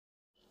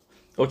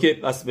اوکی،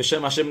 پس به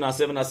شم هشم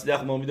نعصه و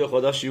نصلیح ما امید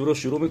خدا شیور رو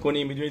شروع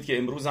میکنیم. میدونید که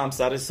امروز هم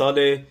سر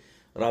سال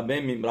ربه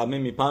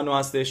میپانو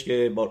هستش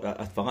که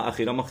اتفاقا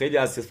اخیرا ما خیلی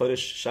از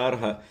سفارش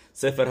شرح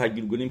سفر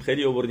هگیلگولیم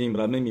خیلی آوردیم.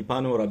 ربه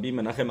میپانو ربی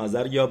منخم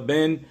عزریا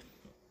بن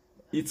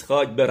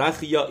ایצחק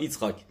برخیا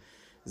ایצחק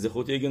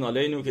زخوتی گن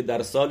علیנו که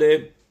در سال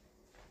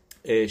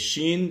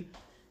شین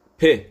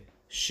پ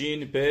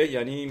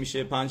یعنی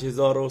میشه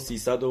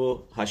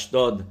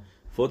 5380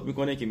 فوت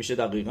میکنه که میشه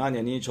دقیقاً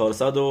یعنی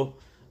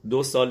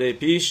 402 سال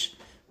پیش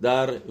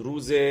در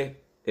روز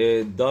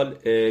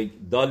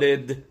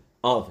دالد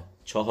آو،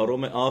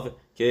 چهارم آو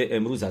که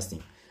امروز هستیم.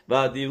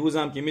 و دیروز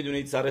هم که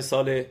میدونید سر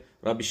سال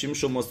ربی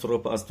شمشون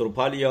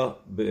استروپالیا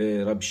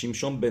ربی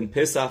شمشون بن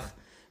پسخ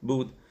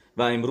بود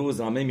و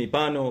امروز رمه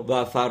میپانو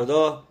و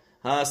فردا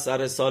هست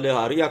سر سال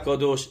هری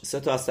اکادوش. سه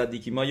تا از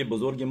صدیقیمای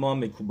بزرگ ما،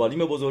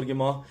 مکوبالیم بزرگ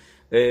ما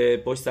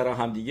پشت سر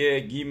همدیگه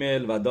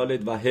گیمل و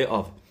دالد و ه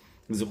آف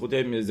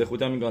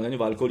زخوتم میگن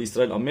و الکل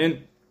اسرائیل آمین.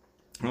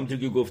 همونطور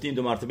که گفتیم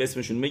دو مرتبه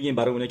اسمشون میگیم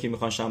برای اونه که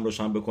میخوان شم رو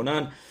شم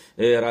بکنن.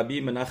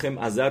 ربی منخم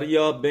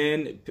عزریا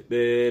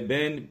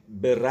بن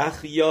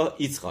برخیا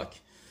ایצחק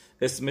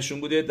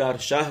اسمشون بوده در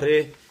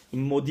شهر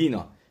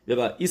مدینا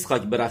و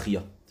ایצחק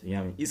برخیا،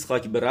 یعنی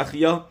ایצחק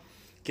برخیا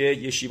که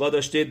یشیوا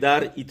داشته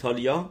در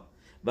ایتالیا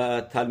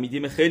و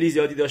تلمیدیم خیلی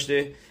زیادی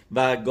داشته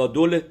و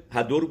گادول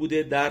هدور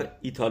بوده در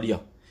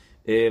ایتالیا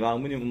و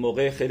اون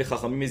موقع خیلی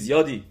خاخامیم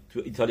زیادی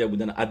تو ایتالیا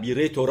بودن.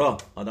 ابیره تورا،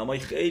 آدمای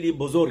خیلی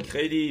بزرگ،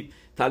 خیلی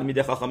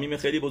تلمید خاخامیم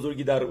خیلی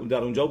بزرگی در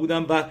اونجا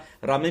بودن و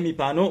رمه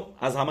میپانو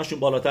از همشون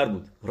بالاتر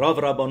بود. راو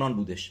ربانان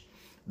بودش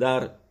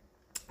در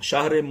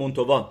شهر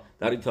مونتووا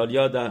در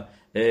ایتالیا. در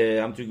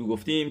همونطور که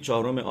گفتیم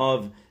چهارم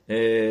آو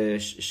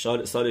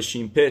سال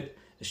شیمپت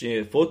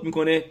فوت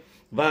میکنه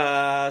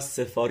و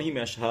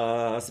سفاریمش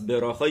هست،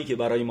 براخایی که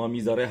برای ما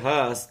میذاره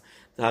هست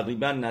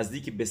تقریبا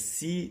نزدیک به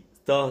 30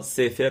 تا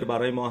سفر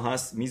برای ما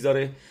هست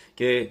میذاره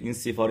که این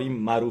سفاریم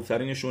معروف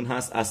ترینشون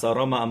هست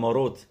اسارا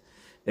معمارات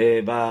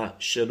و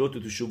شلوت و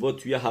تشوبات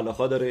توی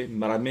حلاخا داره.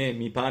 رمه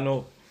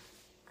میپانو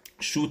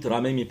شوت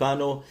رمه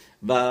میپانو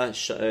و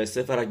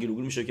سفر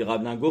هگیلگول میشه که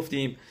قبلا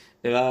گفتیم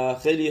و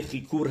خیلی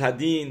خیکور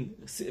هدین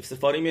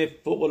سفاریم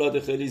فوق العاده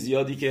خیلی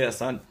زیادی که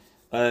اصلا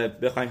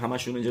بخوایم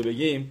همشون اینجا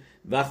بگیم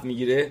وقت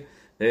میگیره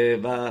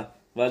و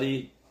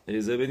ولی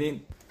اجازه بدین.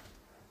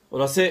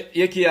 خلاصه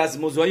یکی از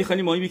موضوعی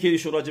خیلی مهمی که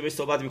ایشون راجع بهش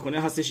صحبت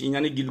میکنه هستش این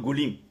یعنی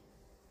گیلگولیم،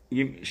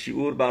 این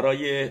شعور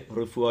برای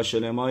رفوع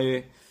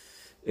شلمای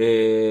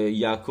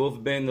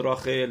یعقوب بن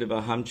راخل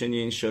و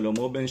همچنین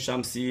شلومو بن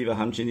شمسی و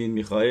همچنین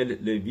میخائیل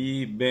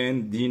لوی بن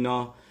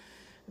دینا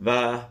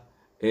و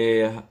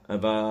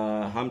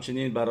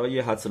همچنین برای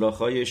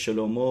حتلاخای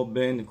شلومو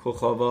بن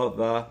کوخاوا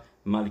و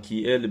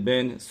ملکیل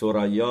بن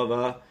سوریا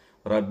و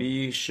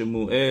ربی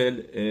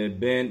شموئل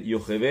بن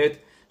یوخوت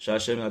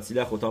شاشم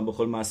اصلیح خودم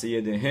بخول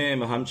مسیح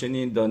دهم و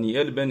همچنین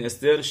دانیل بن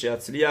استر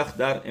شاصلیح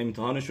در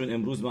امتحانشون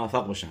امروز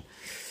موفق باشن.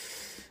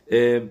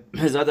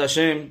 حضرت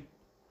هاشم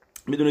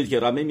میدونید که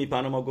رمه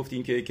میپانو ما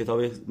گفتیم که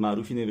کتاب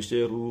معروفی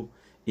نوشته رو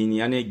این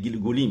یعنی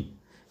گیلگولیم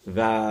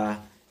و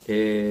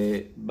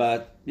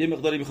بعد یه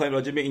مقداری میخوایم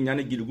راجع به این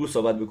یعنی گیلگول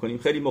صحبت بکنیم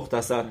خیلی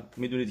مختصر.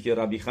 میدونید که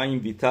ربی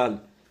خیم ویتال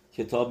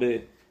کتاب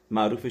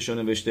معروفش رو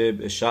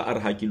نوشته شعر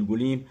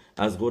هگیلگولیم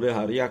از قول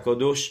هری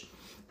اکادوش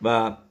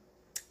و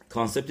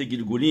کانسپت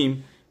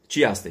گیلگولیم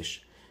چی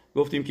هستش.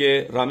 گفتیم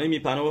که رمه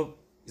میپانو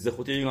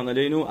زخوتی یگان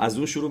علیנו از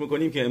اون شروع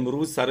میکنیم که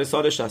امروز سر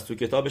سالش هست. تو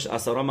کتابش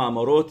اسارا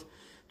معمارات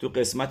تو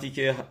قسمتی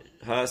که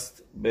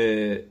هست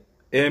به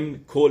ام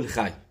کل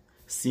خی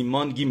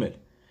سیمان گیمل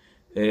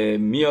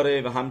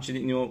میاره و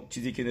همچنین اینو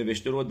چیزی که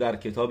نوشته رو در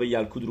کتاب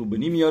یلکود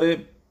روبنی میاره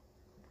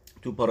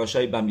تو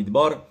پاراشای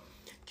بمیدبار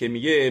که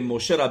میگه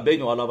موشه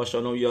ربینو علی و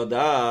شانو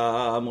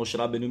یاده.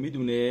 موشه ربینو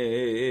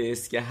میدونه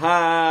است که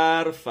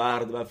هر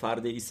فرد و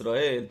فرد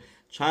اسرائیل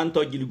چند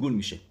تا گیلگول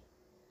میشه،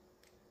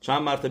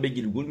 چند مرتبه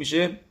گیلگول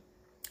میشه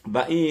و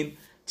این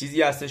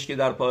چیزی هستش که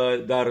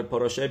در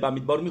پاراشای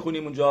بمیدبار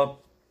میخونیم اونجا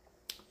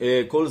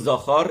کل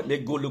زاخار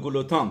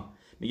لگولگولوتام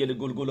میگه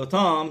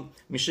لگولگولوتام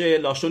میشه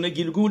لاشون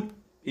گیلگول،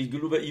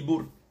 ایگلو و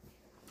ایبور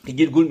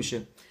گیلگول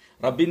میشه.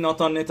 ربی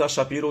ناتان نتا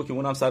شپیرو که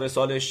اونم سر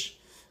سالش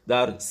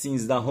در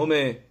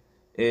 13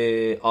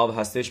 آب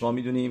هستش ما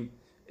میدونیم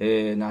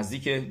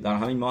نزدیک در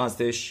همین ماه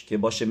هستش که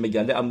باشه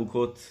مگله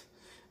اموکوت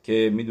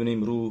که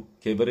میدونیم رو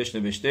که برش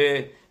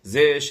نوشته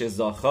زش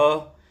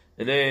زاخا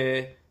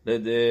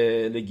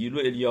لگیلو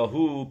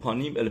الیاهو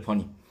پانیم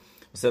الپانیم.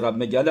 مثل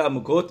رب مگله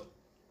اموکوت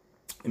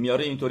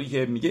میاره اینطوری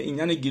که میگه این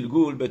یعنی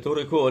گیلگول به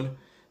طور کل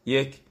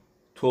یک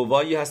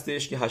تووایی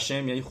هستش که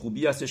هشم یعنی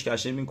خوبی هستش که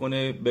هشم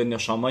میکنه به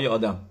نشامای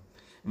آدم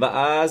و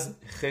از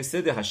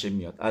خسد هشم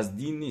میاد، از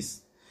دین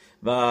نیست.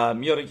 و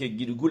میاره که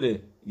گیلگول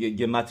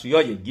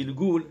گمتریای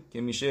گیلگول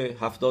که میشه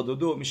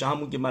 72 میشه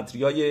همون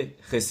گمتریای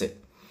خسد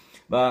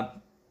و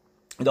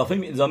اضافه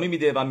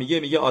میده و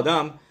میگه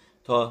آدم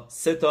تا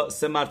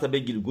سه مرتبه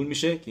گیلگول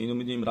میشه که اینو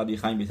میدونیم ربی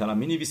خیم بیترم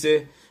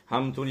مینویسه.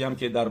 همونطوری هم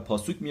که در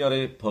پاسوک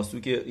میاره،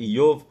 پاسوک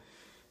ایوب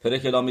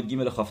پرک لامد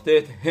گیمل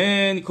خافتت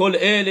هن کل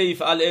ال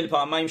یفعل ال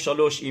پامایم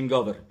شالوش ایم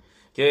گاور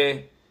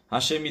که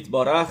هشم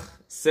یتبارخ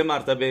 3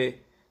 مرتبه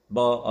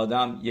با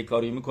آدم یک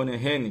کاری میکنه.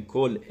 هن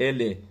کل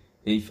ال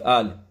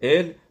ایفعل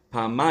ال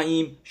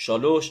پمایم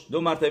شالوش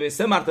 2 مرتبه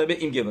 3 مرتبه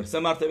این گبر 3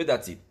 مرتبه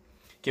دتید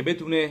که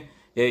بتونه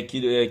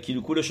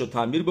گیلگولش رو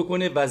تعمیر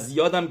بکنه و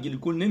زیادم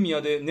گیلگول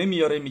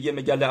نمیاره. میگه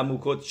مگل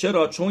اموکت.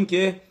 چرا؟ چون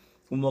که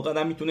اون موقع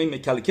هم میتونه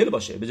مکلکل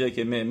باشه به جایی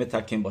که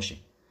متکن باشه.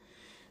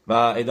 و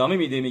ادامه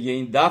میده میگه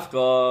این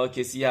دفکا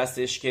کسی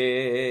هستش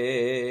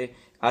که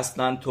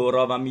اصلا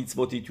تورا و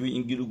میتوتی توی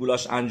این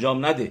گیلگولاش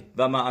انجام نده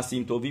و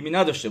معصیم توویمی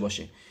نداشته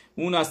باشه،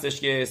 اون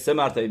هستش که 3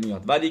 مرتبه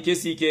میاد. ولی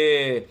کسی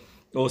که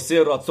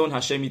اوسه راتسون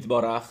هشم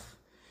یتبارخ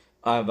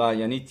و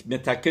یعنی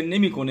متکن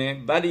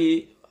نمیکنه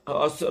ولی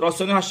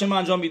راتسون هشم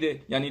انجام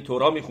میده، یعنی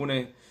تورا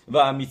میخونه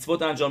و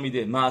میتوت انجام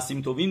میده،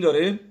 معصیم توویم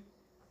داره،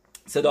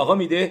 صداقا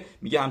میده،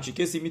 میگه همچین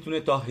کسی میتونه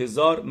تا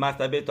 1000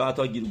 مرتبه تا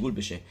حتی گیلگول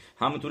بشه.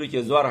 همونطوری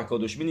که زوار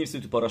حکادوش می‌نویسه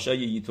تو پاراشای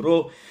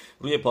یترو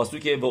روی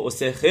پاسوک و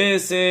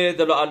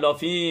اسخسد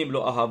لالافیم لو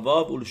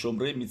احواب ول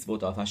شمره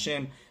میتوت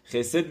هشم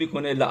خسد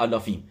میکنه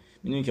لالافیم.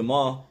 میدونیم که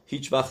ما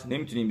هیچ وقت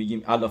نمیتونیم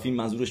بگیم الافیم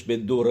منظورش به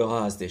دوره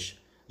ها هستش،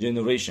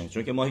 جنریشن،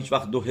 چون که ما هیچ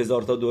وقت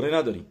 2000 تا دوره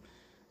نداریم.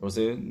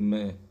 درسته؟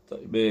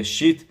 به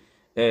شیت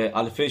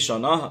الف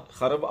شانا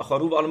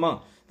خروب آلمان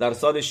در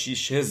سال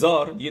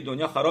 6000 دیگه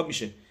دنیا خراب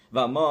میشه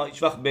و ما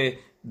هیچ وقت به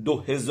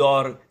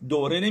 2000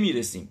 دوره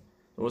نمیرسیم.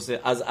 درسته؟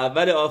 از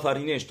اول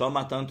آفرینش تا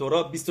متن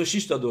تورا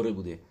 26 تا دوره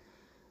بوده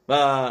و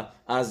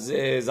از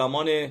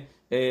زمان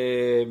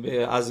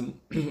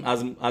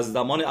از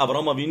زمان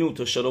ابراهام اوینو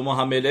تا شلومو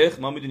هملخ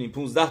ما میدونیم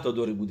 15 تا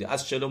دوره بوده.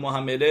 از شلومو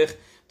هملخ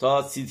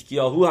تا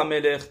صدکیاهو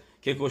هملخ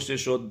که کشته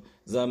شد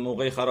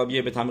موقع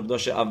خرابیه به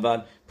تمیقداش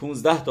اول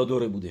 15 تا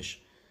دوره بودش.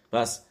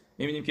 پس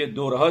میبینیم که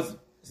دوره ها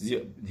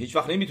هیچ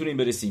وقت نمیتونیم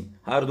برسیم.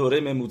 هر دوره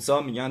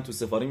مموتسا میگن تو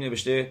سفاریم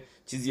نوشته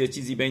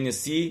چیزی بین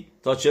 30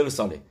 تا 40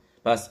 ساله.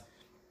 پس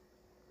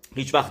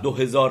هیچ وقت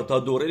 2000 تا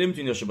دوره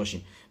نمیتونیم داشته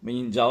باشیم.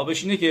 این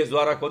جوابش اینه که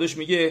زوار حکادوش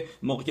میگه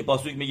موقعی که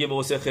پاسوک میگه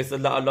واسه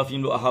خسد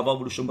لالافیم لو احوا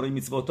و شمره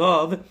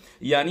میتوتاو،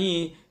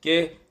 یعنی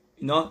که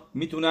اینا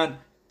میتونن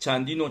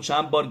چندین و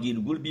چند بار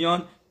گیلگول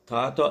بیان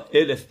تا حتی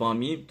 1000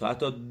 پامیم، تا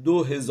حتی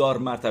 2000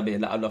 مرتبه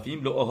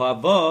لالافیم لو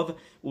احوا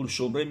و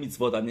شمره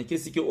میتوت. یعنی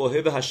کسی که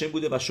اوهب هشم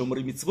بوده و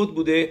شمره میتوت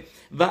بوده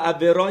و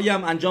اورایی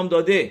هم انجام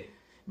داده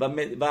و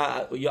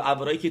یا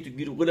اورایی که تو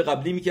گیلگول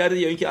قبلی میکرده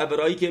یا اینکه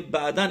اورایی که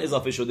بعداً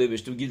اضافه شده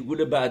بهش تو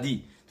گیلگول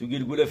بعدی، تو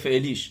گیلگول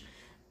فعلیش،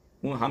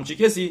 اون همچی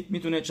کسی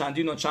میتونه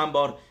چندین و چند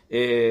بار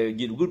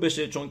گیلگول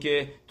بشه چون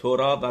که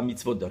تورا و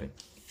میتوت داره.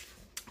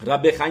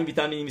 رب خنگ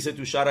بیتن میمیسه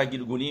تو شرح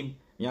گیلگولیم.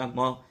 یعنی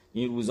ما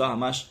این روزا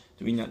همش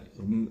تو این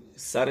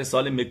سر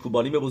سال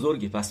مکوبالیم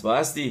بزرگی، پس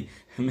بایستی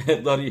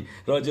مقداری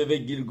راجع به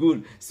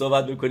گیلگول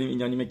صحبت بکنیم.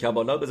 اینیانیم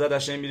کبالا به زد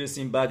هشم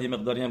میرسیم، بعد یه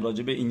مقداری هم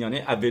راجع به اینیانه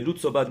اولوت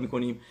صحبت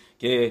میکنیم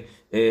که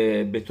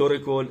به طور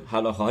کل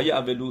هلاخه های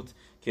اولوت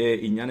که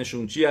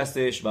اینیانشون چی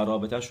هستش و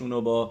رابطهشون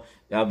رو با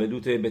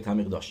اولوت به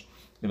تمیق داشت.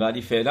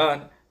 ولی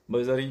فعلا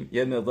بذاریم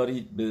یه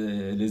مقداری به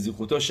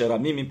لزیخوتو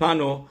شرمی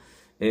میپنو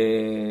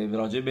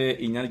راجع به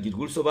اینیان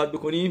گیلگول صحبت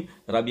بکنیم.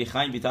 ربی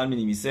خنگ بیتر می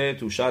نویسه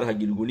تو شرح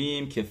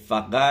گیلگولیم که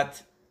فقط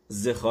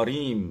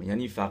زخاریم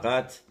یعنی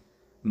فقط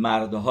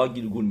مردها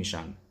گیلگول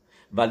میشن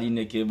ولی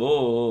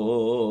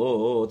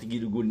نکوت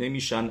گیلگول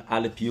نمیشن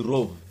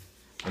الپیرو،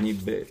 یعنی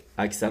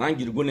اکثرا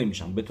گیلگول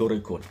نمیشن به طور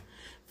کل،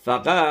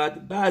 فقط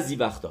بعضی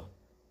وقتا.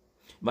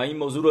 و این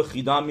موضوع رو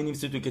خیدا هم می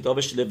نویسه تو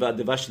کتابش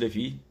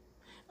دوشلفی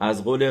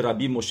از قول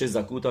ربی موشه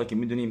زکوتا که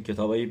میدونیم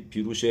کتابای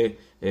پیروش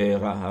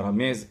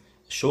رمز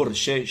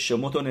شورشه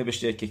شموتو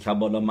نوشته که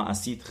کبالا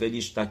معصید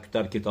خیلیش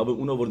در کتاب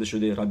اون آورده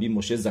شده. ربی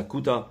موشه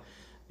زکوتا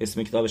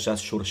اسم کتابش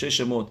از شورشه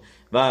شموت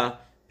و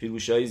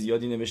پیروشای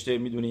زیادی نوشته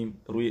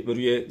میدونیم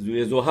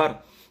روی زوهر.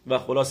 و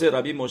خلاصه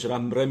ربی موشه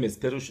رمز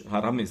پیروش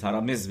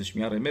هرمز بهش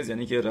میگن رمز،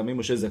 یعنی که ربی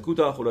موشه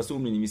زکوتا خلاصه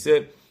اون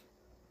مینویسه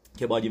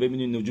که باید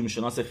ببینید نجوم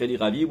شناس خیلی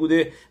قوی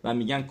بوده و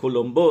میگن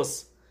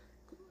کولومبوس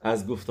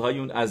از گفته‌های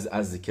اون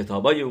از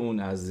کتابای اون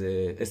از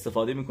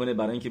استفاده میکنه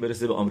برای اینکه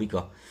برسه به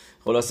آمریکا.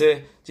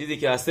 خلاصه چیزی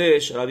که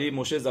هستش ربی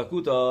موشه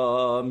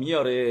زکوتا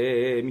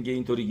میاره میگه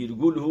اینطوری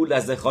گیلگول هو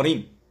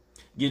لزخاریم،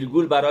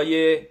 گیلگول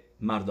برای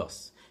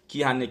مرداست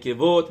کی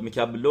هنکوت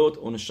مکبلوت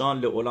اونشان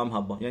لعالم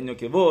حبا، یعنی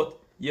نکوت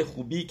یه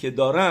خوبی که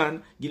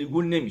دارن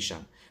گیلگول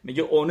نمیشن،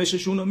 میگه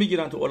اونششون رو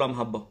میگیرن تو عالم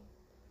حبا،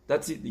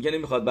 دیگه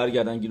نمیخواد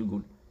برگردن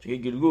گیلگول، چون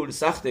گیلگول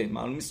سخته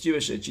معلوم نیست چی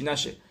بشه چی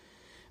نشه.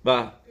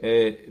 و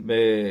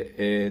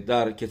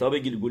در کتاب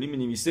گیلگولی می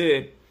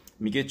نویسه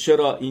میگه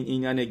چرا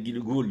این یعنی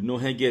گیلگول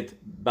نوهگت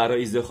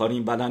برای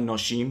زخاریم بلن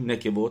ناشیم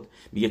نکبوت،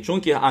 میگه چون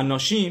که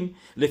اناشیم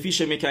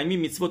لفیش مکیمی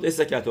میتوت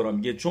اسکتورا،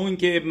 میگه چون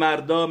که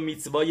مردا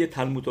میتوای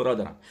تلموتورا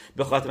دارن،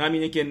 به خاطر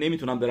همینه که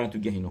نمیتونن برن تو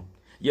گهینم.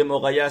 یه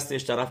موقعی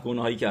هستش طرف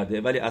گناهی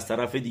کرده ولی از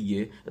طرف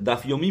دیگه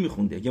دفیومی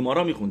میخونده،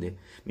 گمارا میخونده،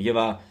 میگه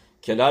و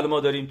کلال ما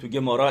داریم تو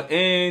گمارا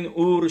این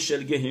اور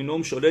شل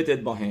گهینم شلتت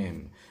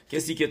باهم،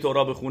 کسی که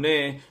تورا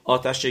بخونه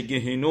آتش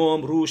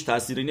گهنم روش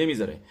تأثیری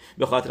نمیذاره،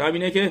 به خاطر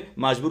همینه که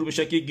مجبور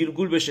میشه که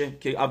گیلگول بشه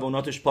که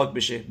عواناتش پاک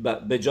بشه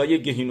به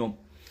جای گهنم.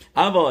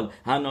 اول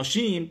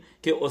هناشیم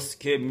که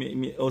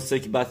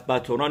اسک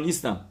بطورا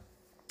نیستم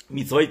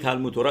میتوای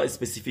تلمود تورا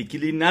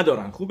اسپسیفیکلی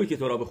ندارن. خوبه که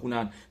تورا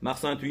بخونن،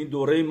 مخصوصا تو این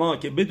دوره ما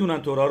که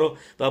بدونن تورا رو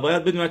و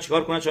باید بدونن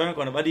چیکار کنن چیکار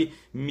نکنن، ولی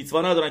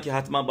میتوا ندارن که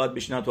حتما باید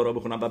بشینن تورا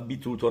بخونن و بی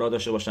تو تورا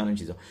داشته باشن این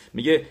چیزا.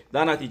 میگه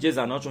در نتیجه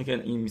زنا چون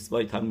که این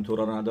میتوای تلمود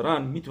تورا رو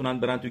ندارن میتونن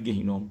برن تو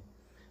گهینوم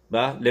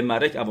و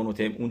لمرک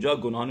اوانوتهم، اونجا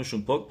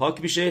گناهانشون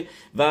پاک میشه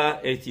و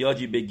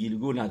احتیاجی به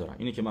گیلگول ندارن.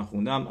 اینی که من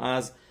خوندم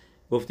از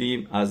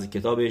گفتیم از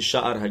کتاب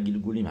شعر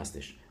هگیلگولیم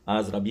هستش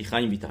از ربی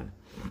خیم ویتن.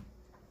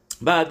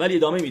 بعد ولی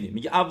ادامه میدیم،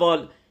 میگه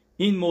اول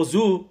این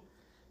موضوع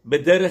به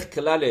درخ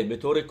کلاله به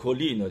طور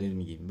کلی داریم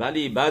میگیم،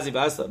 ولی بعضی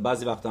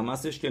وقت هم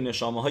هستش که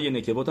نشامه های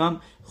نکبوت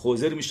هم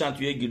خوزر میشن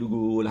توی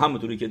گیلگول،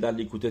 همونطوری که در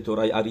لیکوت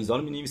تورای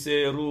اریزال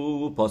مینویسه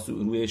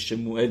روی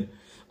شموئل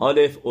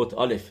الف اوت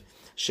الف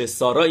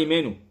شسارا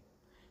ایمنو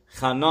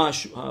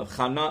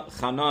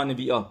خنا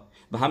انبیا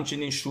و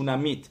همچنین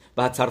شونامیت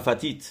و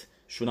ترفتیت.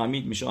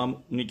 شونامیت میشه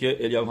اونی که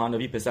الیاهو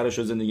حنوی پسرش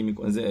رو زندگی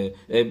میکنه،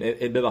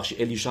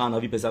 ببخشید الیشا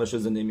حنوی پسرش رو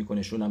زندگی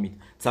میکنه. شونامیت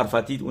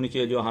ترفتیت اونی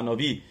که الیاهو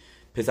حنوی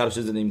پسرش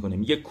رو زندگی میکنه.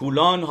 میگه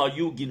کولان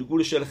هایو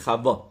گیلگول شل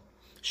خوا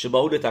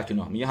شباول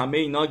تکنا، میگه همه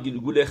اینا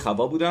گیلگول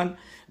خوا بودن.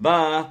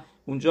 و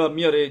اونجا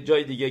میاره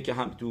جای دیگه که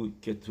هم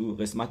تو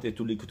قسمت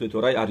تو لیکوت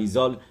تورای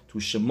اریزال تو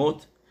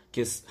شموت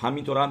که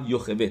همینطور هم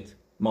یوخوت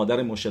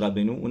مادر موشه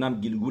ربنو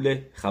اونم گیلگول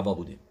خوا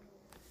بوده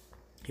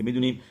که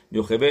میدونیم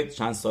یوخوت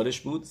چند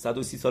سالش بود،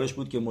 130 سالش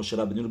بود که موشه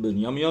ربنو رو به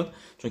دنیا میاد،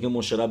 چون که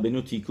موشه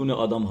ربنو تیکون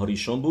آدم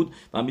هاریشون بود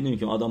و میدونیم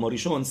که آدم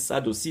هاریشون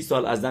 130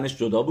 سال از زنش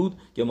جدا بود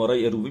که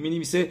مارای اروی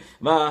مینویسه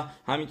و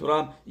همینطور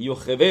هم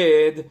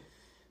یوخوت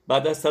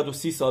بعد از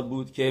 130 سال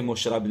بود که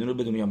موشه ربنو رو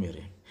به دنیا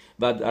میاره.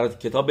 و در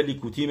کتاب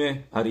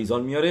لیکوتیم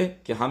اریزال میاره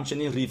که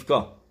همچنین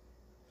ریفکا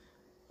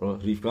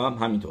هم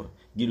همینطور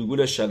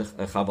گیلگول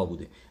خوا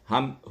بوده.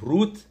 هم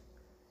روت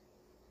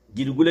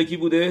گیلگول کی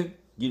بوده؟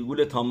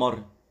 گیلگول تامار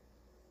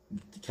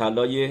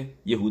کلای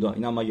یهودا.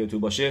 این هم اگه تو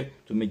باشه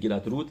تو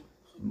مگیلت رود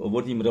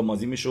آوردیم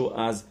رمازی میشو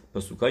از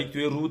پسوکایی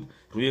توی رود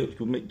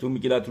تو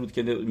مگیلت رود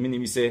که می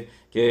نویسه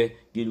که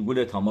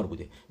گیلگول تامار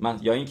بوده.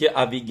 یا اینکه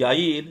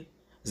ابیگایل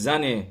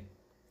زن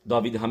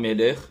داوید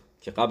هملخ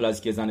که قبل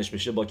از که زنش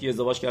بشه با کی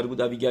ازدواج کرده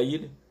بود؟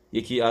 ابیگایل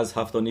یکی از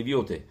 7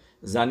 نویوته،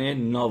 زن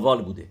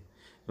ناوال بوده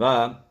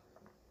و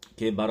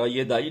که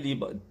برای دلیلی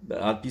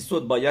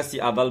اپیزود بایستی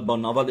اول با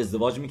ناوال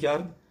ازدواج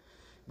میکرد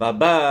و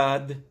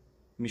بعد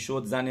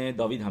میشد زن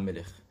داوید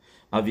هملخ.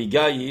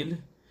 ابیگایل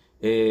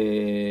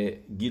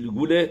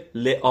گیلگول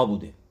لعا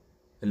بوده،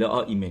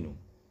 لعا ایمنو.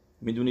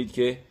 میدونید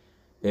که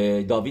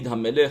داوید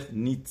هملخ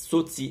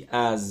نیتسوتی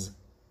از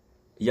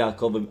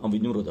یعقوب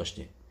آوینو رو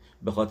داشته،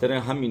 به خاطر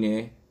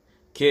همینه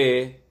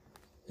که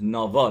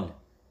ناوال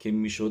که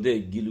میشده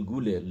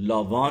گیلگول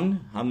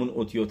لاوان، همون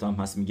اوتیوت هم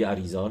هست میگه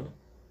اریزال.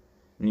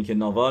 میگه که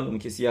ناوال اون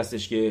کسی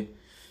هستش که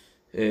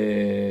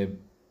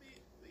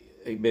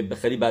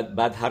خیلی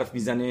بد حرف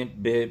میزنه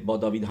با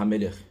داوید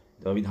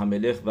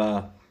هملخ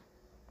و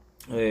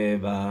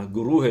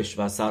گروهش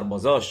و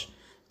سربازاش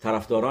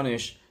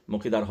طرفدارانش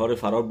موقع در حال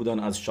فرار بودن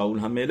از شاول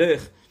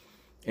هملخ.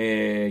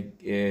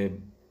 این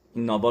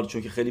ناوال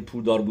چون که خیلی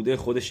پولدار بوده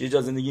خودش یه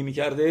جا زندگی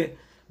میکرده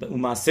و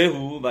اون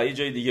مسیحو و یه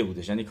جای دیگه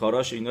بودش، یعنی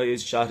کاراش اینا یه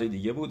شهر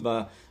دیگه بود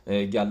و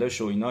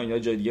گلش و اینا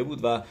جای دیگه بود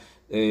و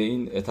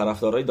این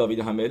طرفدارای داوید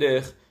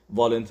هملخ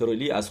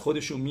والنتریلی از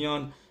خودشون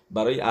میان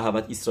برای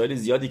اهوت اسرائیل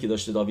زیادی که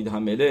داشته داوید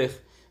هملخ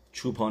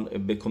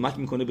به کمک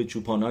میکنه به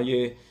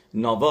چوپانای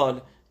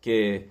ناوال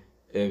که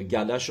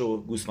گلش و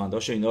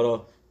گوسفنداش و اینا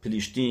رو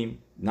پلیشتیم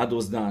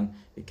ندزدن،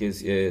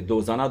 که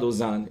دوزن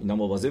ندزدن، اینا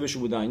مواظبش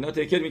بودن، اینا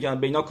تکر میکنن،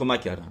 به اینا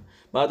کمک کردن.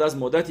 بعد از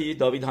مدتی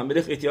داوید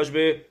هملخ احتیاج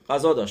به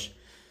غذا داشت،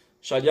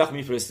 شلیخ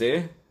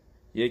میفرسته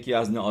یکی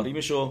از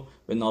نعاریمشو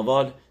به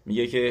ناوال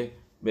میگه که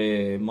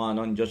به ما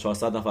الان اینجا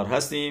 400 نفر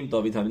هستیم،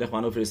 داوید هملخ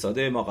منو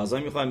فرستاده، ما غذا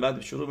میخوایم.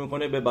 بعد شروع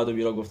میکنه به بد و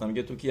بیرا گفتم.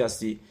 میگه تو کی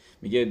هستی؟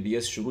 میگه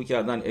بیس شروع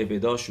کردن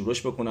عبدا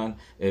شورش بکنن،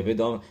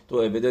 عبدا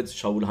تو عبد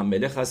شاول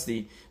هملخ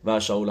هستی و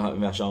شاول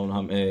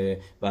هم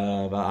و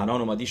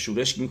الان اومدی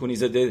شورش میکنی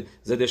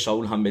زده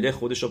شاول هملخ،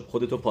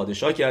 خودتو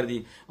پادشاه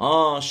کردی.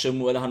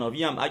 شموئل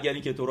حنوی هم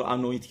اگری که تو رو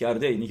انویت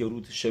کرده، اینی که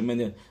رود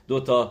شمن 2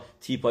 تا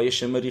تیپای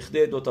شم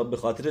ریخته، 2 تا به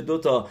خاطر 2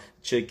 تا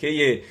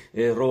چکه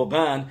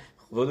روغن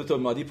خودتو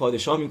مادی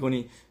پادشاه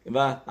میکنی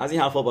و از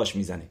این حرفا باش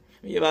میزنه.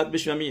 میگه بعد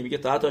بهش میگه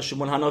تا حتی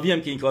شمول حنوی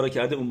هم که این کارو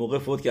کرده اون موقع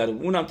فوت کرده،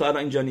 اونم تا الان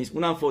اینجا نیست،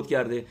 اونم فوت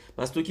کرده،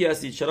 پس تو کی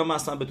هستی؟ چرا من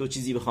اصلا به تو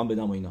چیزی بخوام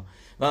بدم و اینا.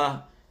 و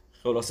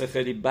خلاصه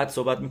خیلی بد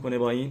صحبت میکنه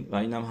با این و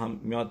اینم هم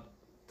میاد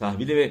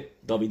تحویل به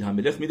داوید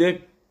هملخ میده.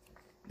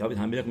 داوید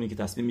هملخ میگه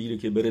که تصمیم میگیره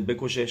که بره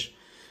بکشش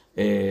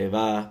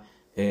و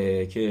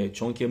که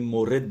چون که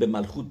مورد به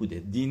ملخوت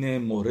بوده، دین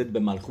مورد به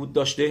ملخوت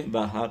داشته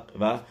و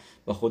حق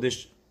و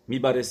خودش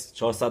میبره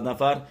 400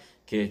 نفر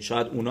که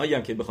شاید اونایی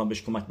هم که بخوام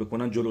بهش کمک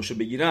بکنن جلوشو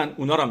بگیرن،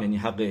 اونا رو هم یعنی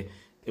حق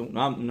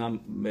اونم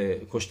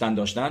کشتن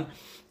داشتن.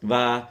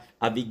 و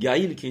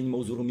ابیگایل که این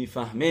موضوع رو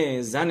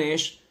میفهمه،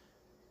 زنش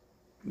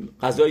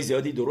غذای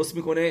زیادی درست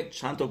میکنه،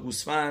 چند تا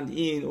گوسفند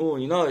این او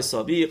اینا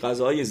حسابی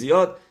غذای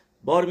زیاد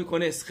بار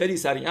میکنه، خیلی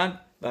سریعا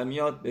و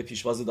میاد به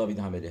پیشواز داوید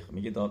هملخ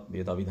میگه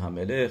به داوید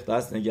هملخ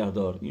دست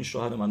نگهدار، این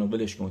شوهر منو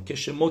ولش کن که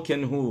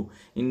شمکنهو،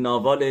 این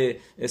ناوال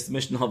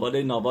اسمش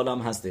ناوال هم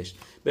هستش،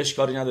 بهش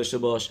کاری نداشته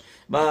باش.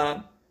 و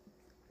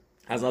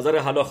از نظر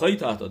هلاخایی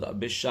تحت داده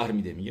به شهر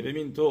میده، میگه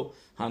ببین تو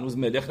هنوز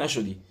ملخ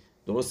نشدی،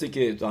 درسته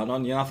که تو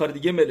الان یه نفر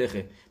دیگه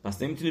ملخه،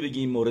 پس نمیتونی بگی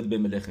این مورد به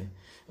ملخه.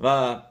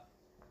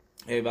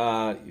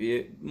 و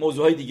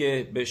موضوعهای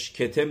دیگه بهش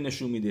کتم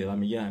نشون میده و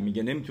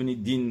میگه نمیتونی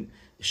دین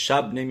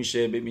شب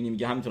نمیشه، ببینیم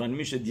میگه همینطور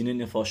نمیشه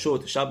دین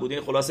نفاشوت شب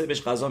بوده. خلاصه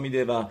بهش قضا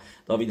میده و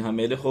داوید هم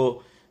ملخو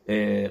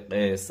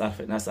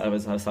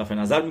صرف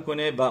نظر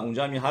میکنه و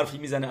اونجا هم یه حرفی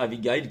میزنه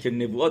اویگیل که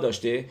نبوغا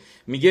داشته،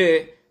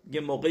 میگه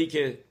موقعی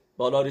که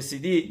بالا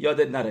رسیدی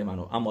یادت نره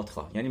منو امات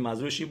خواه، یعنی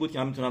منظورش این بود که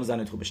من میتونم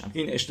زنت خوب بشم.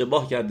 این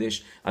اشتباه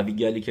کردش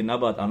اویگیلی که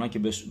نباید الان که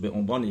به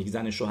عنوان یک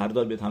زن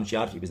شوهردار بیاد همچین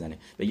حرفی بزنه،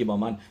 بگه با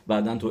من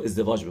بعداً تو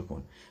ازدواج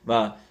بکن.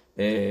 و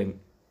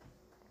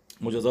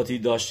مجازاتی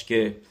داشت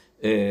که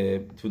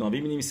تو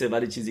ناوی می‌نویسه،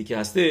 ولی چیزی که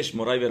هستش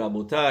مرای و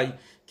ربوتای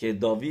که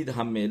داوید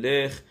هم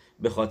ملخ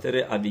به خاطر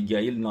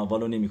اویگیل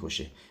ناوالو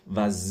نمیکشه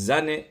و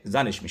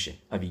زنش میشه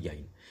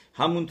اویگیل،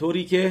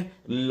 همونطوری که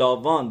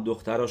لاوان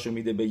دختراشو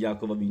میده به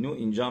یعقوب وینو،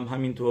 اینجا هم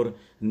همینطور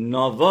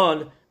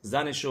ناوال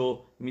زنشو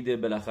میده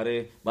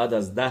بالاخره بعد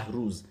از 10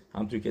 روز،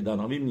 همونطوری که در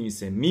ناوی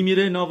می‌نویسه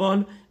میمیره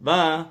ناوال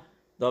و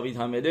داوید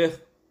هم ملخ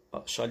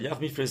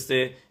شالیخ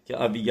میفرسته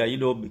که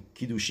اویگیل رو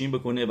کیدوشین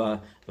بکنه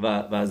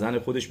و زن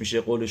خودش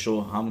میشه.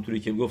 قولشو همونطوری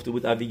که گفته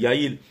بود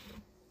اویگیل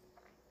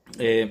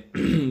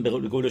به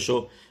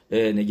قولشو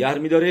نگه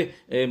میداره.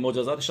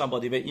 مجازاتش هم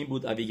بادیوه این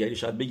بود، اویگیل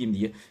شاید بگیم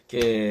دیگه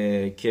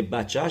که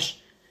بچهش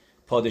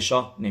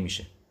پادشاه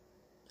نمیشه،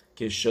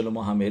 که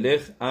شلومو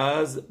هملخ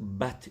از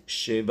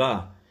بتشبع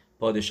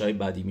پادشاهی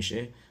بعدی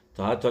میشه،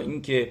 تا حتی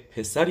اینکه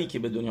پسری که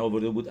به دنیا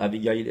آورده بود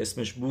اویگیل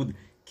اسمش بود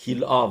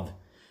کیلآو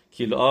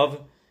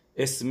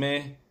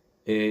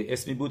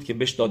اسمی بود که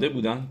بهش داده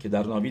بودن که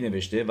در ناوی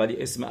نوشته،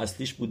 ولی اسم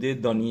اصلیش بوده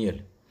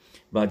دانیل.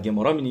 بعد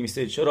گمارا می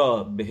نویسه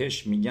چرا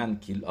بهش میگن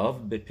کیلآو،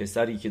 به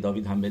پسری که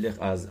داوید همملخ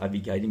از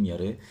اویگیل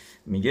میاره،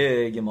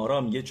 میگه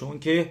گمارا میگه چون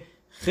که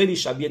خیلی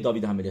شبیه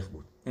داوید همملخ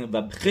بود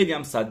و خیلی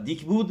هم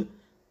صدیق بود،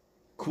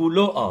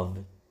 کولو آو،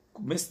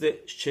 مثل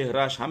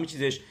چهرش همه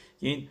چیزش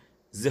این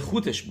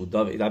زخوتش بود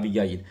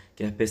اویگیل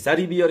که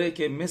پسری بیاره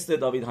که مثل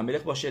داوید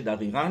همملخ باشه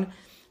دقیقاً.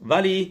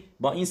 ولی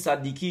با این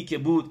صدیقی که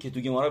بود که تو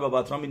گمارای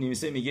بابا بطرا می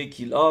نویسه، میگه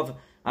کیلآو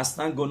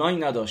اصلا گناهی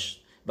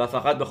نداشت و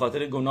فقط به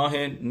خاطر گناه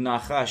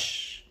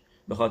نخش،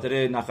 به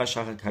خاطر نخش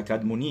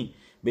هکدمونی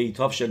به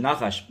ایتاف شل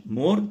نخش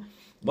مرد،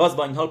 باز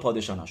با این حال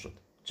پادشاه نشد.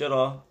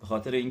 چرا؟ به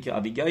خاطر اینکه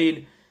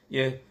اویگیل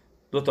یه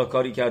 2 تا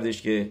کاری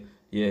کردش که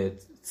یه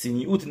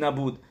سینیوت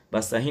نبود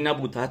و صحیح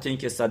نبود، حتی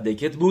اینکه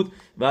صدقت بود.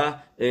 و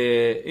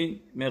این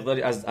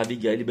مقداری از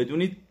اویگیل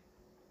بدونید.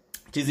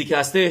 چیزی که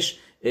هستش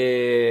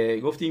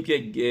گفتیم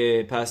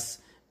که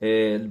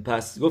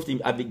پس گفتیم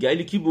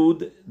اویگیل کی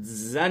بود؟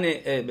 زن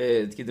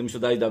که میشه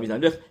داوید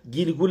هملخ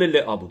گیلگول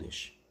لعا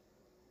بودش.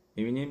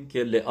 میبینیم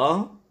که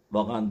لعا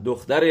واقعا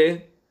دختر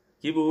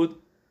کی بود؟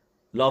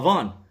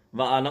 لاوان.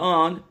 و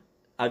الان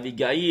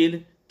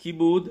اویگیل کی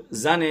بود؟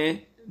 زن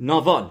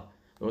ناوال.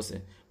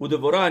 درسته؟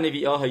 ودورا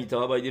نویا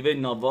هایتا باید به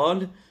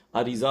ناوال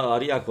عریضا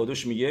عری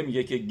اکادوش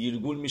میگه که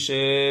گیلگول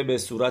میشه به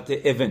صورت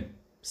اون،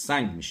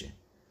 سنگ میشه،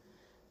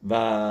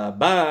 و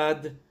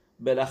بعد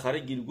بالاخره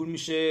گیلگول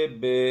میشه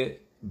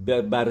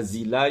به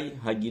برزیلای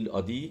هگیل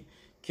عادی،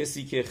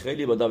 کسی که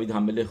خیلی با داوید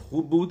همملخ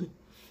خوب بود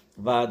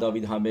و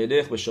داوید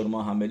همملخ به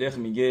شلومو همملخ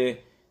میگه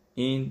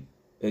این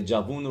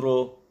جوون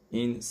رو،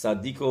 این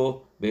صدیق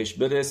رو بهش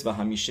برس و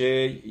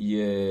همیشه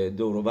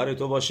دور و بر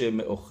تو باشه،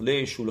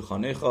 اخله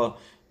شولخانه خواه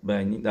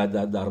در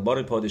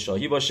دربار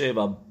پادشاهی باشه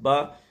و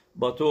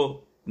با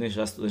تو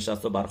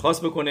نشست و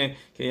برخاست بکنه،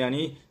 که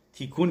یعنی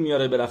تیکون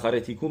میاره، بالاخره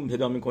تیکون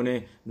پیدا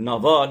میکنه.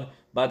 ناوال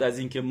بعد از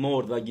اینکه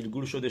مرد و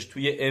گیلگول شدش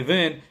توی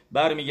اون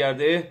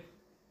برمیگرده،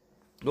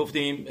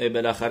 گفتیم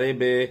بالاخره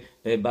به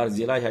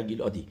برزیلای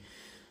هگیل عادی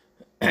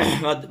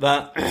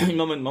و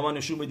ماما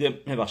نشون میده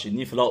ببخشید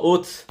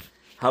نیفلاوت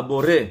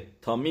هبوره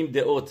تامیم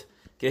دعوت،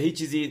 که هیچ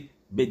چیزی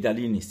به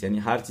دلیل نیست، یعنی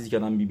هر چیزی که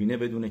آدم میبینه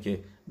بدونه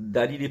که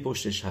دلیلی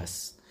پشتش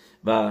هست.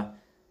 و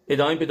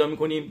ادامه پیدا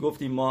میکنیم،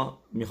 گفتیم ما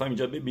میخوایم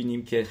اینجا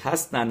ببینیم که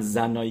هستن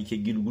زنایی که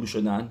گیلگول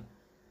شدن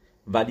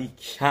ولی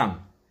کم.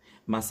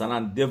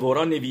 مثلا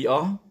دورا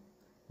نویا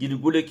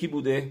گیلگول کی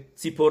بوده؟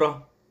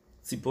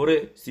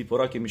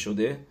 سیپورا که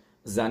میشده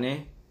زن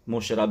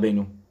موشه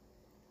ربینو.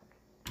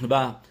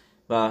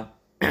 و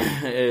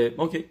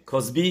اوکی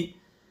کازبی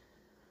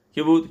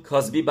که بود،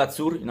 کازبی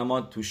بطسور، اینا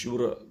ما تو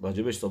شور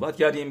راجبش صحبت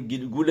کردیم.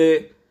 گیلگول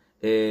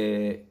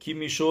کی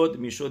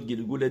میشد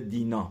گیلگول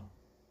دینا.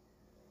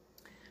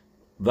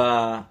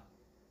 و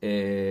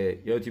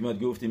یادتی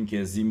میاد گفتیم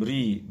که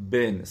زیمری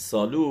بن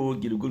سالو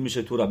گیلگول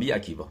میشه تو ربی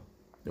عکیوا،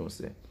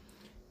 درسته؟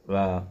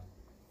 و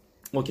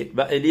اوکی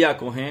و الیا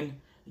کوهن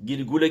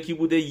گیلگول کی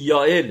بوده؟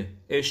 یائل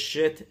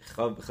اشت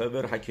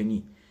خبر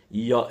حکنی.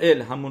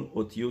 یائل همون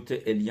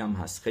اوتیوت الیم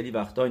هست. خیلی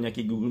وقتا اینا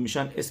که گیلگول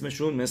میشن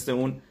اسمشون مثل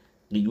اون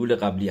گیلگول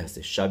قبلی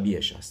هست،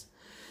 شبیهش هست.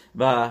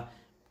 و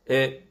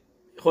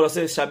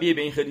خلاصه شبیه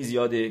به این خیلی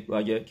زیاده و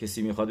اگه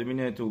کسی میخواد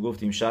ببینه تو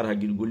گفتیم شرح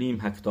گیلگولیم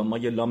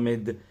هکتامای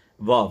لامد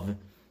واو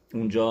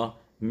اونجا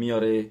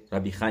میاره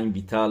ربی خیم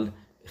بیتل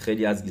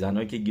خیلی از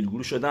زنایی که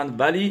گیلگول شدن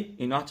ولی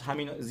اینا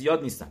همین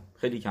زیاد نیستن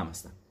خیلی کم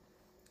هستن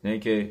نه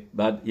که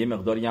بعد یه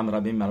مقداری هم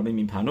ربی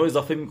میپنو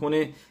اضافه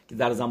میکنه که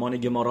در زمان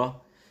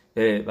گمارا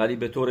ولی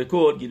به طور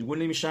کل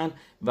گیلگول نمیشن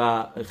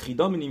و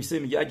خیدا مینویسه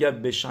میگه اگر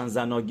بشن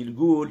زنا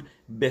گیلگول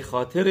به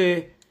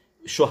خاطر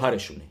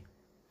شوهرشونه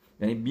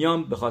یعنی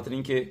بیام به خاطر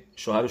اینکه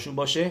شوهرشون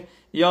باشه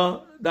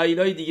یا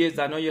دلایل دیگه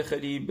زنای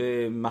خیلی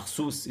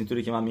مخصوص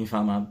اینطوری که من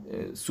میفهمم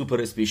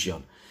سوپر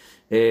اسپیشیال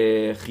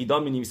خیدا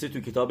مینویسه تو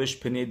کتابش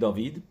پنه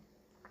داوید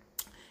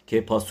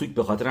که پاسوک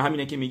به خاطر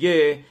همینه که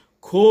میگه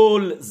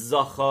کل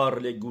زخار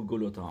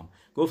لگولگولوتام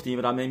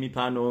گفتیم رمه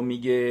میپنو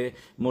میگه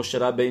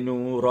مشرب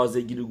بینو راز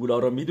گیلگولا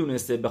رو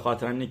میدونسته به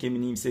خاطر اینه که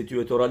مینویسه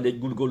توی تورا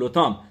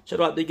لگولگولوتام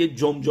چرا بگه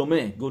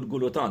جمجمه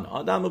گلگولوتان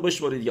آدمو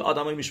بشموری دیگه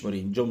آدمو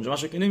میشموری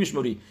جمجمه‌شو که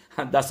نمیشموری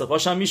دست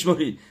پاش هم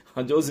میشموری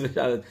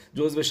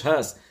جزوش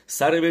هست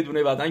سر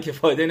بدون بدن که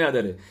فایده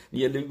نداره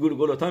یه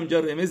لگولگولوتام اینجا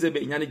رمز به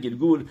اینن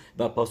گیلگول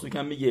و پاسوک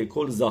هم میگه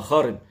کل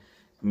زخار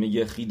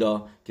میگه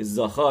خیدا که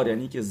زخار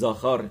یعنی که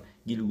زخار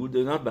گیلگول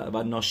دارن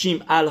و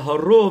ناشیم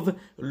الهارو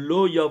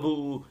لو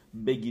یاوو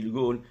به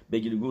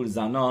گیلگول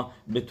زنا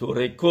به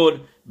طور کل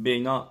به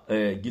اینا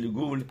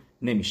گیلگول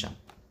نمیشن.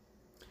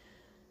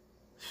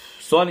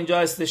 سوال اینجا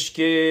هستش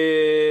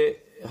که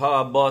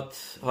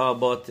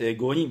هابات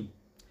گویم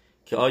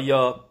که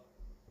آیا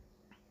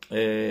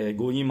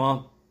گویم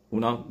ها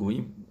اونا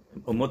گویم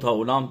امت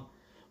هاولام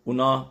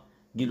اونا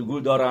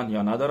گیلگول دارن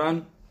یا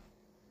ندارن.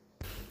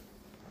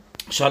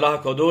 شالح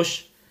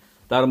کادوش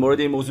در مورد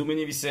این موضوع می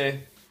نویسه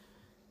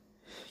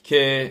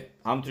که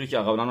همونطوری که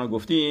قبلا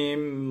گفتیم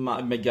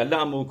مگله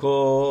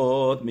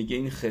اموکود میگه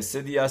این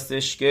خسدی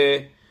هستش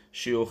که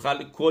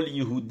شیوخل کل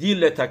یهودی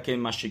لتکه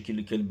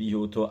مشکل کل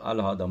بیهوتو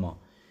الهادما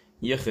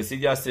یه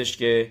خسدی هستش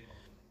که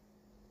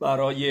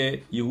برای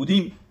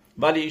یهودیم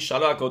ولی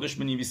شالح کادوش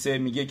می نویسه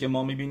میگه که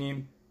ما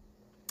میبینیم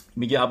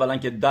میگه اولا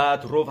که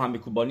دت رو هم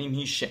بکوبانیم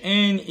هیش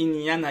این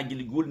یعنی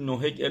هگیلگول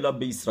نوهگ الا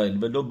به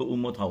اسرائیل ولو به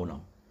امت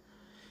هاولام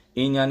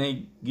این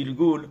یعنی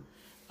گیلگول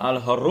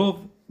الهاروب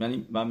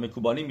یعنی من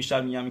مکوبالی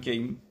بیشتر میگم که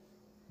این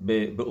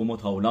به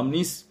امت هاولام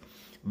نیست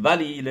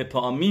ولی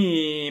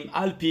لپامیم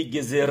الپی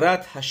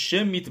گزرت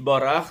هشم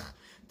میتبارخ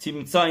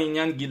تیمتا این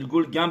یعنی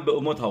گیلگول گم به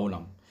امت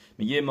هاولام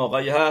میگه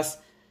موقعی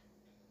هست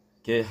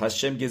که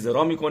هشم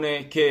گزرا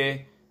میکنه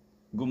که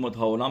امت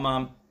هاولام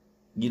هم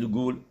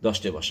گیلگول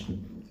داشته باشه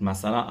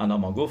مثلا انا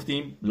ما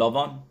گفتیم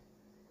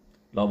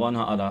لاوان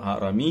ها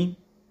ارامی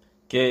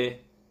که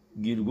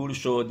گیلگول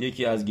شد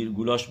یکی از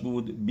گیلگولاش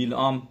بود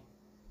بیلعام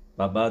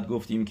و بعد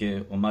گفتیم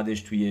که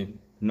اومدش توی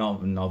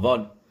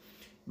ناوال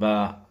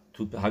و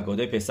تو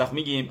حگاده پسخ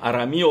میگیم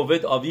ارامی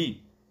اوود آوی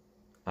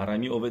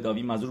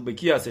مزرور به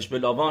کی هستش به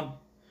لاوان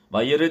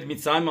و یرد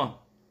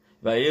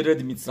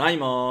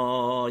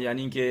میتسرایما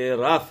یعنی اینکه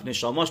رفت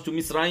نشاماش تو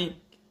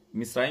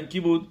میسرائیم کی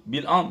بود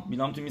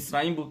بیلعام تو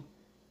میسرائیم بود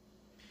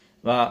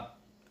و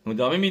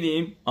ادامه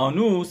میدیم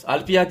آنوس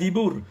الپی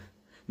دیبور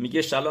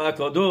میگه شالح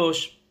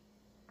کادوش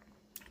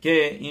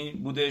که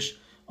این بودش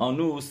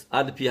آنوس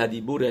الپی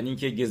هدیبور یعنی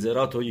که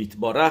گزرات و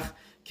یتبارخ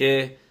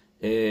که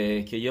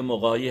یه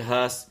موقعی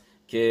هست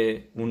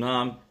که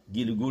اونا هم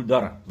گیلگول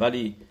دارن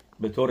ولی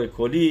به طور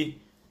کلی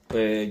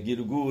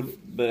گیلگول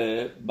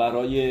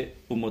برای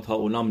امت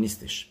هاولام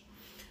نیستش.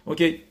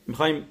 اوکی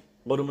میخوایم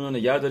قولمون رو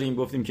نگه داریم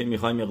گفتیم که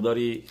میخوایم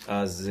مقداری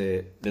از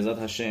لذت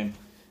هشم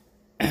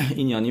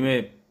این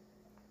یعنی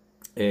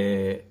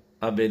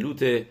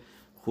اولوت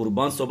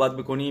قربان صحبت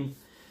بکنیم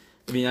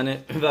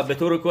و به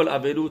طور کل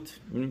اولوت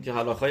می‌بینیم که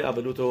هلاخای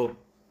اولوت رو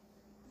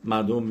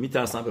مردم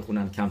میترسن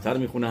بخونن کمتر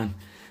میخونن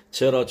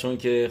چرا چون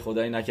که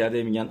خدایی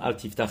نکرده میگن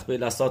التیفتخ به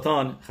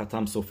لساتان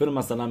ختم سفر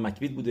مثلا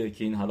مکبید بوده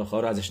که این هلاخا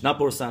رو ازش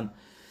نپرسن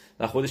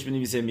و خودش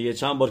بنویسه میگه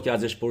چند بار که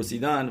ازش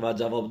پرسیدن و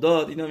جواب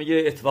داد اینا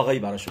میگه اتفاقی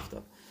براش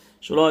افتاد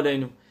شلو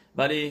اینو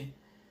ولی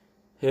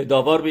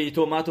داوار به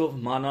ایتو ماتو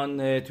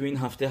مانان تو این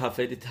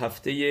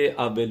هفته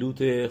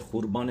اولوت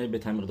قربان به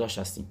تمیرداش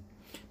هستیم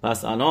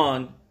پس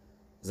الان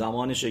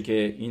زمانشه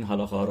که این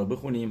هلاخه رو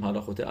بخونیم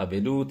هلاخوت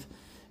اولوت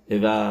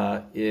و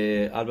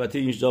البته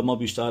اینجا ما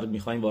بیشتر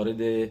میخوایم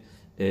وارد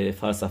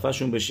فلسفه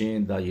شون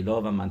بشین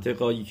دلیلا و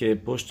منطقایی که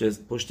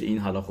پشت این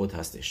هلاخوت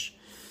هستش.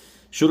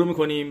 شروع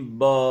میکنیم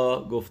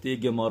با گفته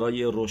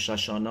گمارای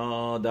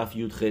روششانا دف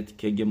یودخت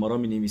که گمارا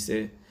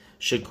مینویسه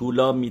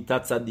شکولا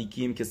میتت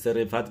صدیکیم که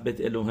صرفت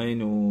بت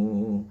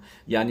الوهینو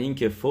یعنی این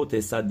که فوت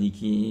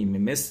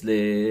صدیکیم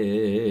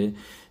مثل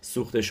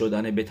سوخته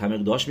شدن به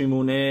تمیرداش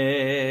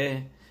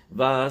میمونه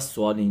و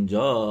سوال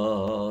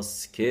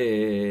اینجاست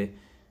که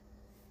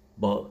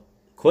با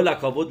کل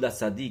اکاود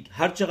لصدیق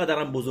هر چقدر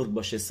هم بزرگ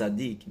باشه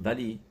صدیق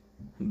ولی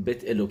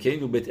بت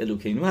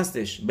الوکینو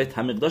هستش بت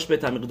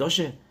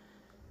تمیرداشه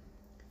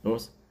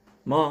درست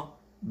ما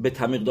به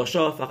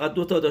تمیرداشا فقط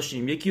 2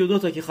 داشتیم یکی و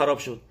 2 که خراب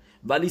شد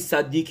ولی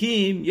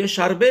صدیقیم یه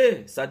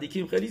شربه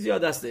صدیقیم خیلی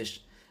زیاد هستش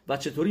و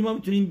چطوری ما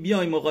میتونیم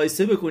بیایم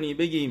مقایسه بکنیم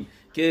بگیم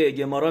که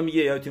گمارا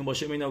میگه یادتون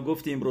باشه اینا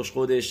گفتیم روش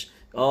خودش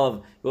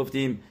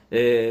گفتیم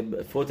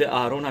فوت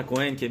اهرون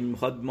هکوهن که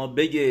میخواد ما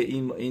بگه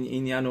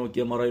این یعنی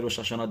گمارای روش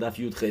هاشانا دف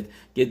یود خد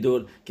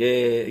گدول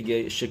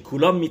که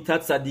شکولا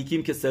میتد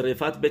صدیکیم که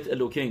صرفت بت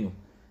الوکینو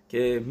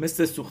که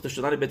مثل سوخته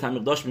شدن به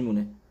تمیقداش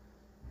میمونه.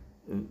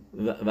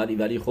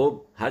 ولی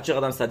خب هر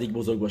چقدر صدیق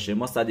بزرگ باشه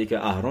ما صدیق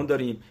اهرون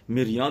داریم،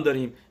 میریان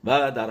داریم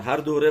و در هر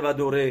دوره و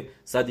دوره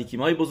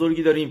صدیقیمای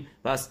بزرگی داریم.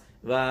 پس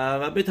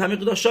و به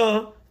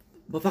تمیقداشا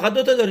فقط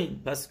دوتا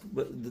داریم. پس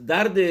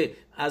درد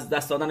از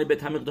دست دادن به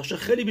تمیقداشا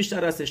خیلی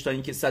بیشتر هستش تا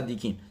اینکه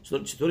صدیقیم.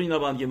 چطور اینا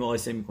با هم دیگه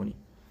مقایسه میکنیم؟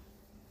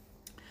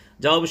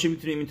 جوابش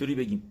میتونیم اینطوری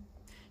بگیم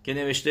که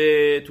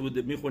نوشته تو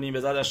میخونیم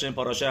به زدشن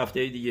پاراشه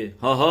هفته دیگه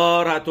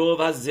ها رتو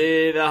و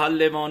زه و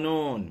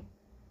هلوانون.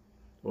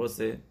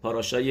 درسته؟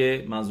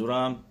 پاراشای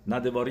منظورم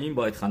ندواریم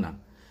باید خنم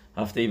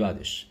هفته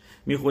بعدش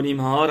میخونیم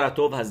ها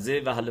رتو و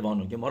زه و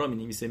هلوانون که ما را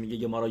مینویسه میگه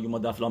که ما را یوم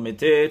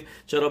دفلامتت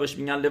چرا بهش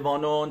میگن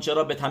لوانون؟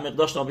 چرا به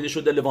تمیقداش نامیده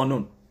شده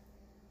لوانون؟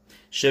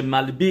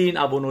 شملبین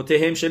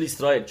عوونوتهم شل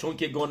اسرائیل، چون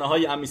که گناه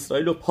های ام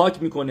اسرائیل رو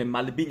پاک میکنه.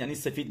 ملبین یعنی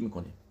سفید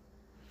میکنه.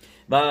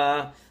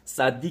 و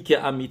صدیق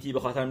امیتی به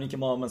خاطر اینکه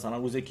ما مثلا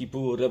روز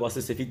کیپور لباس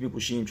سفید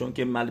میپوشیم چون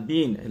که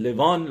ملبین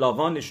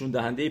لاوان نشون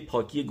دهنده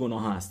پاکی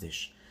گناه ها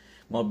هستش.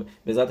 ما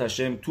به ذات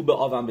هشم تو به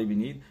آوم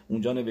ببینید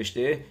اونجا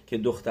نوشته که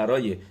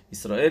دخترای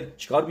اسرائیل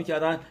چیکار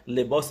میکردن؟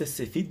 لباس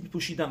سفید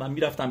میپوشیدن و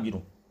میرفتن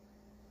بیرون.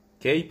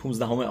 کی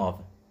 15 آو.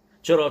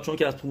 چرا؟ چون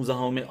که از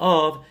 15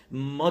 آو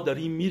ما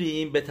داریم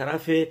میریم به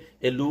طرف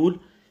الول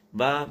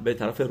و به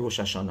طرف روش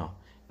هاشانا.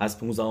 از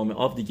 15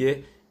 آو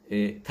دیگه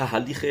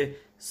تحلیخ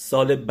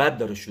سال بعد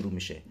داره شروع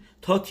میشه.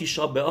 تا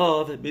تیشا به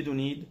آو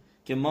بدونید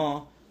که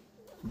ما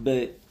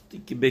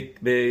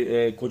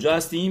به کجا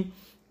هستیم؟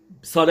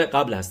 سال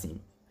قبل هستیم.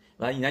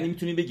 و یعنی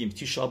میتونیم بگیم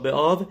تیشا به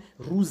آو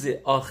روز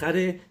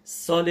آخر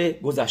سال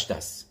گذشته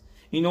است.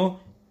 اینو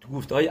تو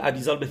گفته های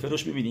عریزال به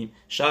فروش ببینیم.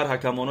 شهر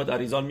حکمانات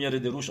عریزال میاره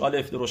دروش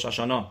آلف دروش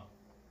هاشانا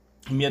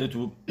میاره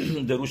تو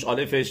دروش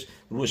آلفش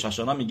روش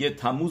هاشانا میگه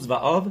تموز و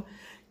آو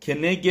که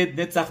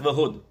نگد نتسخ و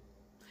هد.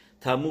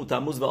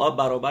 تموز و آب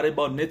برابر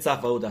با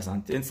نتسخ و هد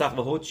هستن. نتسخ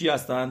و هد چی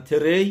هستن؟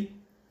 تری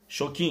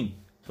شوکین،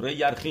 تری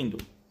یرخین،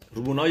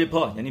 روبونای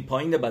پا یعنی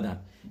پایین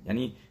بدن،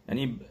 یعنی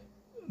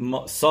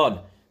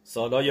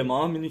سالای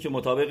ما میدونی که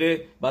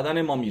مطابق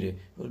بدن ما میره.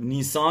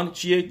 نیسان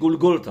چیه؟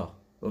 گلگلتا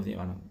گفتیم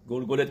الان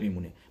گلگلت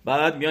میمونه.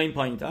 بعد میایم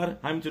پایینتر،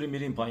 همینطوری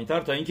میریم پایینتر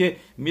تا اینکه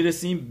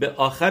میرسیم به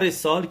آخر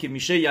سال که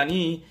میشه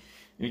یعنی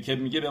که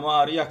میگه به ما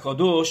آری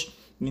کادوش.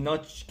 اینا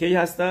کی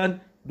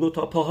هستن؟ دو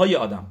تا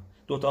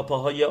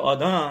پاهای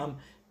آدم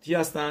چی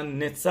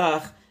هستن؟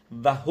 نتسخ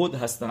و هد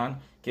هستن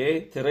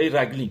که ترای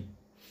رگلی.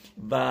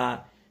 و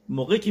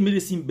موقعی که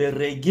میرسیم به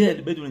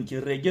رگل بدونید که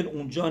رگل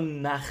اونجا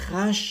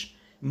نخش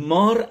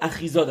مار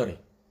اخیزا داره،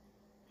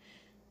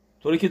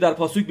 طوری که در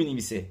پاسوک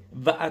بنویسه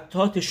و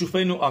اتا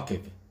تشوفین و عاقب،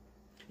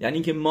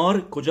 یعنی که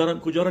مار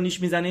کجا رو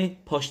نیش میزنه؟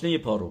 پاشنه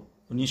پا رو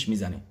نیش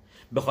میزنه.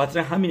 به خاطر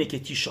همینه که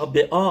تیشا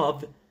به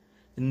آب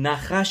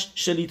نخش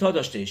شلیتا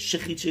داشته،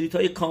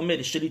 شلیتای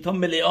کامل، شلیتا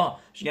ملعا،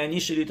 یعنی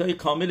شلیتای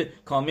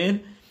کامل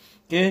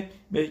که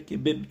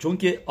چون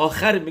که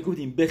آخر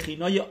میگفتیم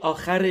بخینای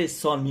آخر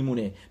سال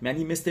میمونه،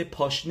 یعنی مثل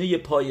پاشنه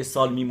پای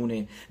سال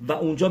میمونه و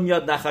اونجا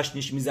میاد نخش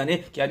نیش میزنه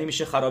که یعنی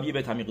میشه خرابی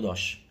به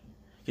تمیقداش،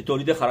 که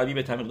تولید خرابی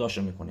به تمیقداش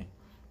رو میکنه.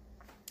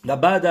 و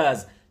بعد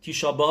از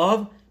تیشا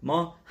بآب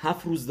ما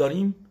 7 روز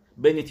داریم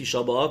بین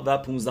تیشا بآب و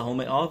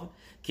 15 آب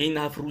که این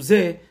 7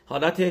 روزه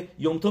حالت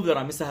یوم توب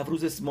دارن، مثل 7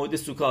 روز موعد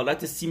سوکا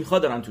حالت سیمخا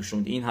دارن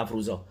توشون. این 7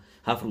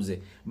 روزه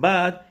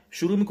بعد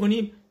شروع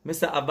میکنیم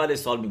مثل اول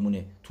سال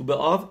میمونه. تو به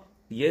آب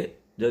دیگه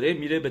داره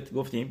میره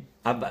گفتیم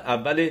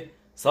اول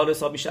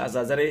سال میشه از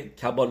نظر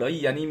کبالایی،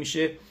 یعنی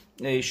میشه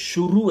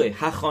شروع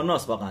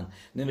هخاناست. واقعا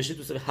نوشته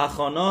تو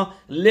هخانا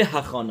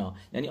لهخانا،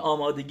 یعنی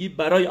آمادگی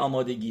برای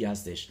آمادگی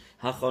هستش.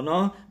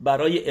 هخانا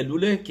برای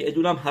الوله که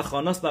الول هم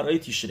هخاناست برای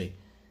تیشره.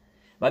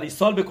 ولی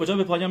سال به کجا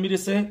به پایان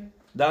میرسه؟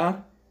 در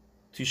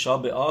تیشا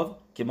به آب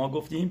که ما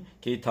گفتیم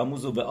که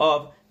تموز و به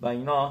آب و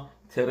اینا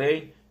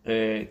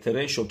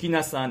تره شوکین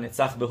هستن،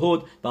 نتسخ به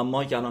هد. و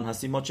ما که الان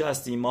هستیم ما چه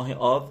هستیم؟ ماه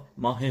آب،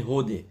 ماه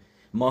هده،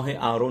 ماه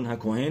اهرون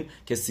هکوهن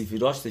که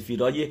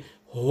سفیرای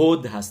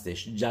هد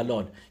هستش،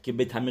 جلال، که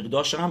به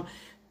تمیقداش هم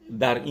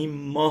در این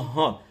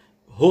ماه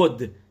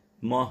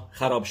ماه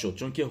خراب شد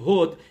چون که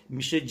هد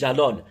میشه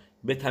جلال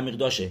به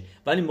تمیقداشه.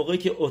 ولی موقعی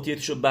که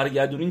اوتیتشو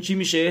برگردونین چی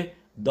میشه؟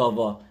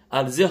 داوا.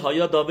 الزه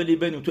هایا داولی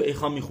بنو تو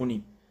ایخا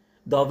میخونیم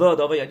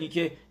داوا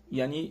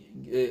یعنی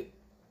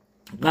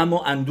غم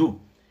و اندو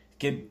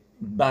که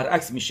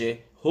برعکس میشه.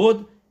 هد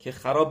که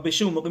خراب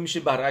بشه اون موقع میشه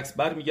برعکس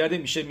برمیگرده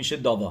میشه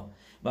داوا.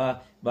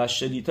 و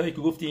شلیتایی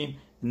که گفتیم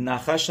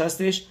نخش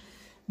هستش.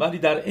 ولی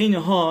در این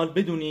حال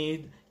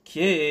بدونید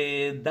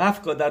که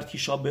دفکا در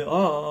تیشا به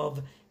آو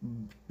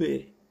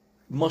به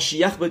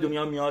ماشیخ به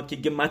دنیا میاد که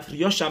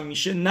گمتریاش هم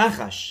میشه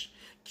نخش،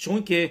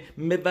 چون که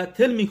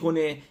مبتل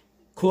میکنه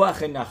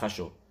کوخ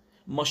نخشو.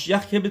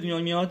 ماشیخ که به دنیا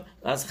میاد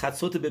از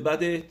خدسوت به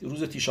بعد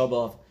روز تیشا به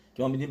آو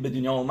که ما می‌دیم به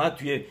دنیا اومد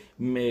توی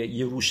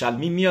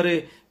یروشلمی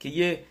میاره که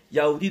یه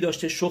یهودی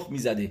داشته شخ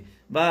میزده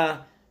و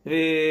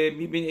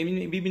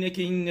میبینه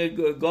که این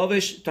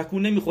گاوش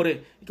تکون نمیخوره،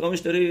 گاوش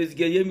داره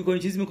گریه میکنه،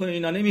 چیز میکنه،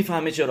 اینا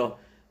نمیفهمه چرا.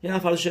 یه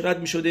نفر شرط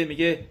میشده،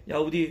 میگه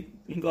یهودی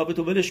این گاو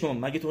تو ولش کن،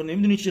 مگه تو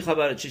نمیدونی چی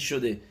خبره، چی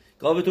شده؟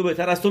 گاو تو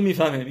بهتر از تو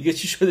میفهمه. میگه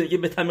چی شده؟ میگه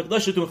به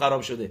تمقداشتون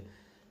خراب شده.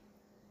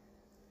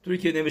 توی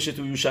که نوشته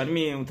تو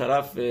یوشلمی اون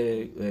طرف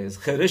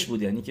خرش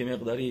بود، یعنی که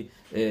مقداری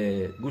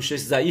گوشش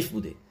ضعیف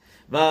بوده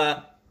و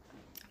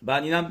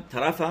بعد اینم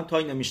طرف هم تا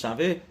اینو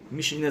میشنوه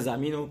میشینه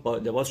زمین و با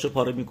لباسشو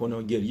پاره میکنه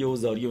و گریه و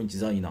زاری و این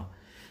چیزا اینا.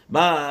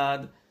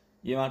 بعد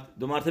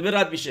دو مرتبه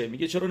رد میشه،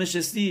 میگه چرا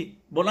نشستی؟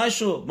 بلند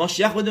شو،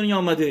 ماشیخ به دنیا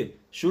آمده.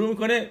 شروع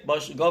میکنه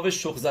باش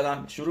گاوش شخ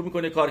زدن، شروع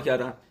میکنه کار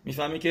کردن.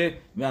 میفهمه که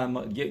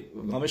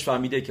گاوش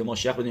فهمیده که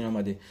ماشیخ به دنیا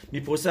آمده.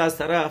 میپرسه از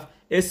طرف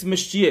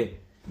اسمش چیه؟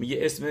 میگه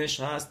اسمش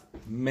هست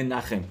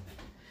منخم.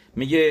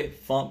 میگه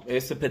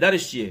اسم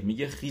پدرش چیه؟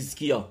 میگه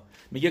خیزکیا.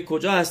 میگه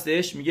کجا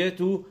هستش؟ میگه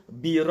تو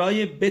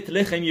بیرای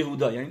بتلخم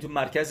یهودا، یعنی تو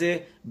مرکز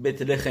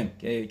بتلخم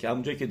که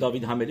همونجایی که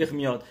داوید هملخ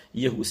میاد،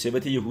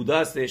 شبت یهودا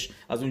هستش،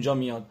 از اونجا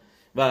میاد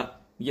و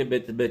میگه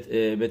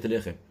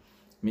بتلخم.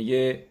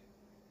 میگه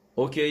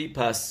اوکی،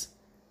 پس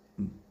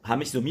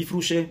همه چیزو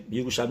میفروشه.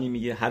 یروشلمی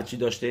میگه هر چی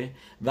داشته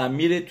و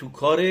میره تو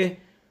کار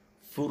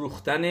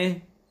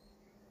فروختن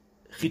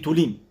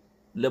خیتولیم،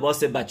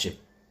 لباس بچه،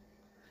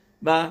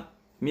 و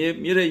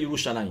میره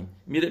یروشلایم،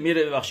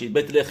 میره ببخشید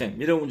بتلخم،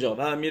 میره اونجا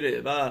و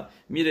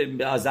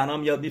میره از زنا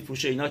میاد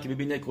میفروشه اینا که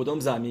ببینه کدوم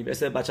زنی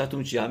مثل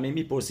بچه‌تون چیه. همه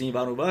میپرسین این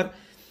ور اونور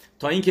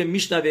تا اینکه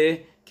میشنوه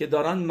که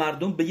دارن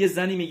مردم به یه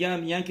زنی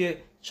میگن که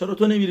چرا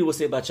تو نمیری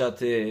واسه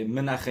بچت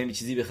منخم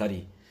چیزی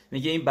بخری؟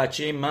 میگه این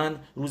بچه من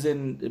روز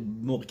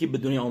موقعی به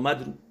دنیا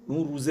آمد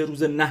اون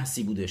روز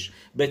نحسی بودش،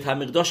 به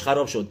تمیقداش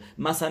خراب شد،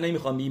 مثلا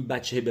نمیخوام به این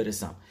بچه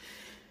برسم.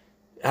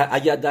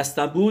 اگه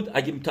دستم بود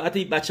اگه متعت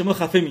این بچه ما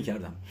خفه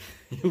میکردم.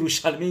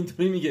 یروشلمی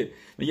اینطوری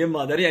میگه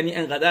مادر یعنی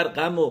انقدر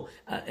غم و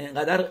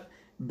انقدر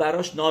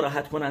براش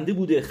ناراحت کننده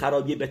بوده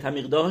خرابی به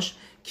تمیقداش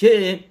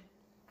که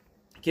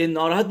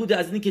ناراحت بوده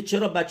از اینکه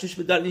چرا بچهش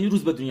در این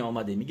روز به دنیا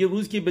آمده. میگه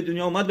روزی که به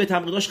دنیا آمد به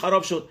تمیقداش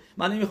خراب شد،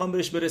 من نمیخوام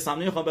بهش برسم،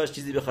 نمیخوام بهش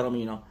چیزی بخرم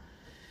اینا.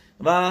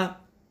 و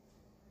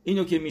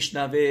اینو که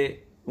میشنوه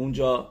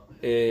اونجا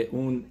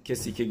اون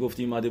کسی که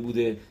گفتی اومده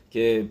بوده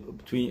که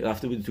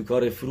رفته بوده تو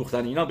کار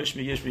فروختن اینا، بهش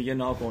میگه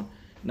ناکن،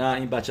 نه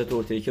این بچه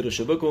تو تیکه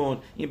روشو بکن،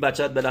 این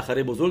بچه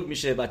بالاخره بزرگ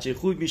میشه، بچه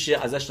خوب میشه،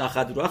 ازش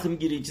نخد روخ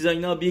میگیری این چیزا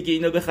اینا، بگه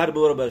اینا بخر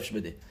برو بهش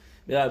بده،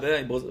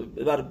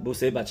 ببر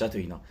بوسه بچه تو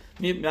اینا.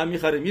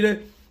 میخره میره.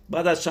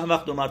 بعد از چند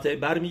وقت دو مرتبه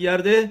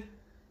برمیگرده،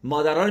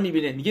 مادرها رو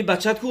میبینه، میگه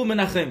بچت کو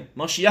منخم،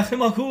 ماشیخ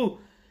ما کو؟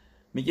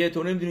 میگه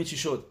تو نمیدونی چی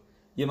شد.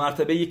 یه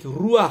مرتبه یک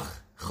روح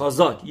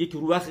خازاک، یک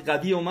روح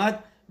قوی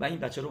اومد و این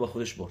بچه رو با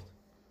خودش برد.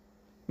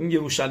 این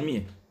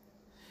یروشلمیه.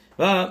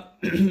 و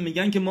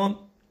میگن که ما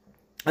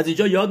از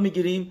اینجا یاد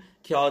میگیریم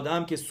که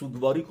آدم که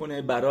سوگواری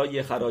کنه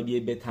برای خرابی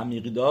به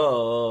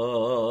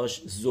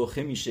تمیقداش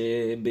زوخه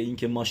میشه به این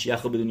که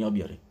ماشیخ رو به دنیا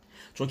بیاره.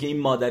 چون که این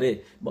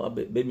مادره،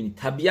 ببینید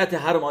طبیعت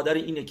هر مادر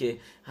اینه که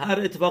هر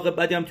اتفاق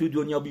بدی هم توی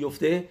دنیا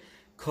بیفته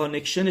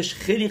کانکشنش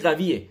خیلی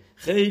قویه،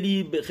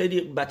 خیلی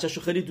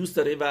بچه‌شو خیلی دوست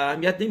داره و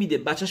اهمیت نمیده.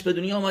 بچه‌ش به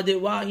دنیا اومده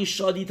و این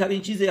شادی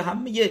ترین چیزه،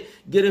 همه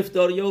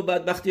گرفتاری‌ها و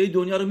بدبختی‌های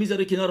دنیا رو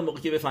میذاره کنار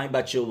موقعی که بفهمه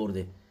بچه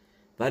آورده.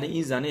 ولی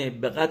این زنه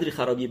به قدری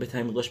خرابی به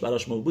تمیقداش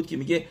براش موجود که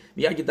میگه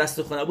اگه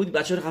دست خونه بود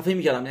بچه رو خفه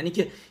می‌کردم.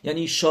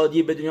 یعنی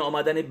شادی به دنیا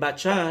آمدن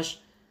بچه‌ش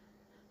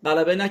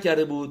غلبه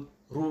نکرده بود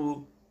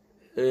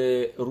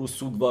رو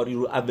سوگواری،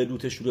 رو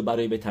اولوتش رو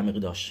برای به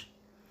تمیقداش،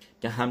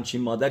 که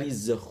همچین مادری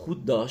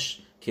زخود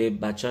داشت که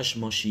بچهش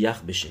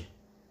ماشیخ بشه.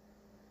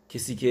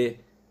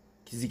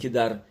 کسی که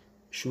در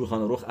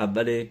شولخان عروخ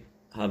اول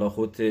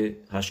هلاخوت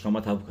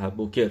هشکامت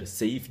بوکر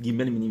سیف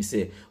گیمل می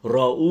نویسه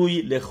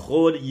راوی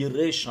لخول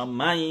یره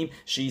شمایم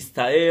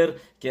شیستایر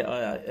که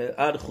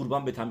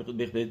خوربان به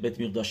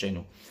تمیقداش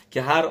اینو،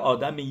 که هر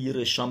آدم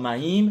یره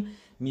شمایم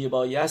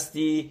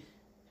میبایستی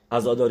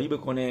عزاداری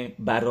بکنه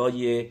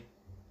برای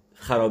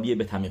خرابی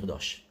به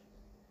تمیقداش.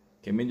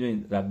 که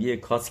میدونید ربی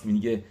کاسک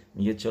میگه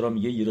چرا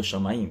میگه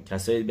یروشلیم،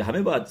 کسایی به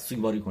همه باید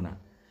سوگواری کنن.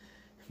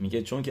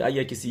 میگه چون که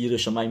اگه کسی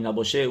یروشلیم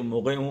نباشه اون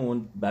موقع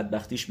اون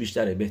بدبختیش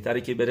بیشتره،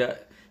 بهتره که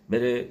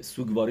بره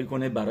سوگواری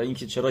کنه برای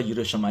اینکه چرا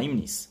یروشلیم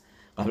نیست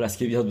قبل از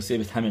که بیاد بوسه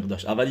به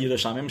تمیقداش. اول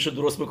یروشلیمشو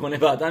درست بکنه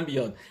بعدن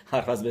بیاد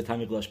حرف از به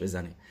تمیقداش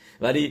بزنه.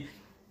 ولی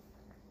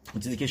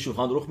اون چیزی که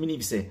شولخان عروخ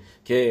مینویسه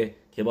که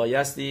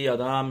بایستی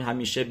آدم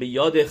همیشه به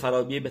یاد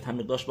خرابی به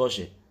تمیقداش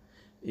باشه.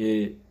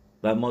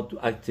 و ما تو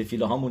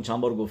تفیله هامون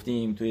چند بار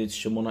گفتیم توی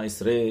شمونا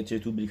اسره،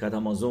 تو بریکت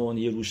امازون،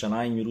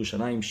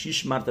 یروشلایم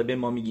 6 مرتبه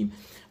ما میگیم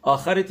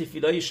آخر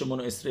تفیلای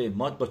شمونا اسره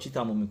ما با چی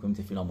تموم میکنیم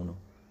تفیلامونو؟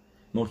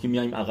 موقعی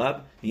میایم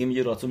عقب میگیم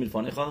یه راتو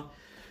میلفانخا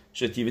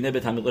شتیبینه به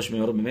تمیقداش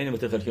میاره میبینیم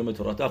متخلکم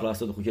تورات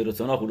اخلاص خوکی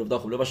رتنا خلوفدا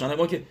خلو باشنه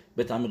ما که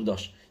به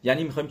تمیقداش.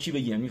 یعنی میخوایم چی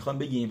بگیم؟ میخوام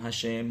بگیم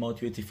هشه ما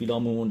توی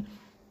تفیلامون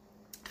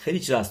خیلی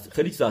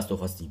چیز از تو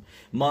خواستیم.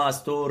 ما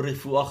از تو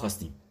رفوعا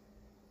خواستیم،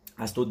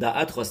 از تو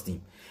دعت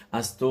خواستیم،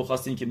 از تو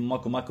خواستیم که ما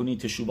کمک کنی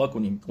تشوبا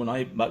کنیم،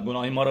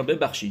 گناه ما را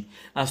ببخشی.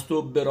 از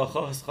تو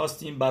براخا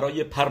خواستیم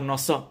برای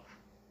پرناسا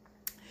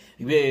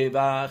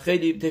و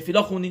خیلی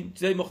تفیلا خونیم،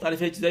 چیزای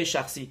مختلفه، چیزای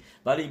شخصی،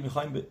 ولی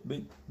میخوایم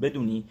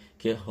بدونی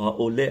که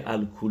هاوله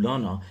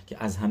الکولانا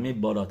که از همه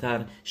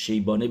بالاتر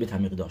شیبانه به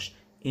تمیق داشت.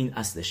 این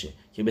اصلشه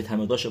که به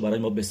تمیق داشت برای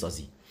ما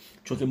بسازی،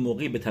 چون که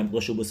موقعی به تمیق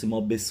داشت واسه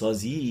ما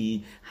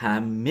بسازی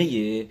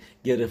همه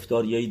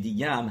گرفتاریای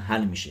دیگه هم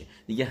حل میشه،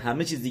 دیگه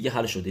همه چیز دیگه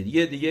حل شده،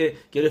 دیگه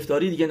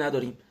گرفتاری دیگه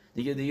نداریم،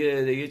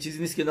 دیگه چیزی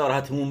نیست که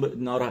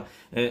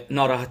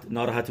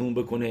ناراحتمون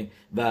بکنه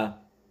و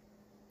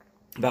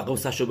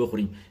قوسش رو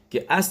بخوریم،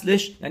 که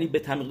اصلش یعنی به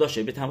تمیق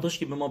داشته. به تمیق داشت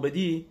که به ما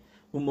بدی،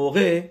 اون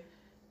موقع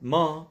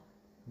ما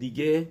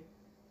دیگه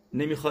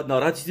نمیخواد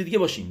ناراحت چیزی دیگه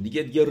باشیم،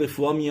 دیگه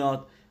رفوا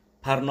میاد،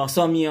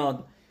 پرناسا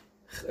میاد،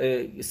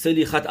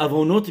 سلیخت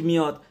اوانوت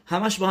میاد،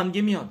 همش با هم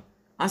دیگه میاد،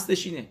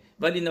 اصلش اینه.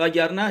 ولی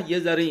وگرنه یه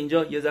ذره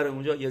اینجا، یه ذره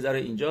اونجا، یه ذره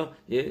اینجا،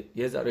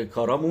 یه ذره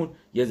کارامون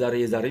یه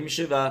ذره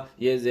میشه و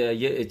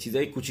یه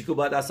چیزای کوچیکو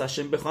باید از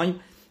هشم بخوایم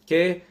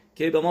که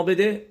به ما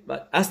بده و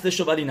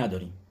اصلشو ولی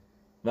نداریم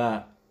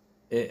و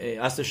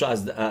اصلشو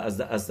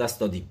از دست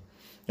دادیم.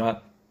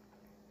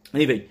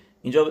 anyway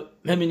اینجا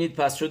ببینید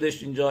پس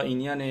شدش اینجا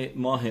اینیان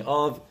ماه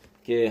آو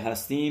که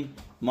هستیم،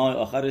 ماه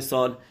آخر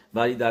سال،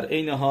 ولی در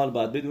عین حال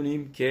باید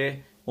بدونیم که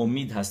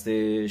امید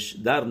هستش.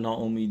 در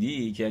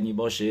ناامیدی که یعنی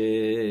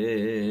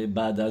باشه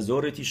بعد از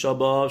ظهر تیشا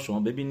با شما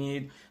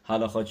ببینید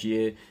حالا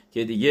چیه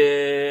که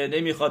دیگه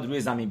نمیخواد روی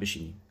زمین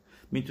بشینیم،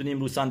 میتونیم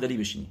رو صندلی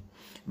بشینیم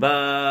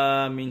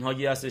و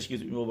مینهایی هستش که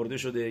آورده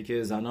شده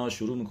که زنها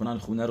شروع میکنن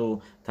خونه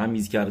رو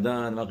تمیز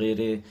کردن و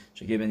غیره.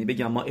 چون که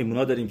بگم ما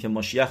امونا داریم که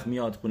ماشیخ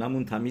میاد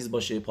خونمون تمیز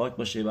باشه، پاک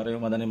باشه، برای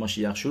اومدن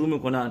ماشیخ شروع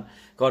میکنن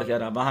کار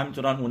کردن و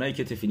همینطورن اونایی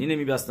که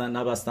تفیلی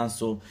نبستن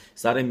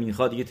سر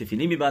مینها دیگه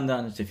تفیلی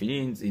میبندن،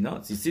 تفیلین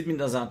اینا سیسید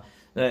میندازن،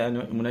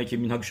 اونایی که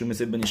مینهاشون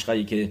مثل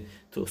بنشقایی که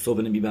تو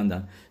صبح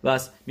نمیبندن.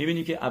 بس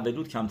میبینیم که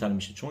اولود کمتر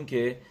میشه، چون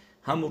که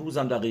همون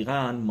روزم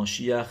دقیقاً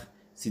ماشیخ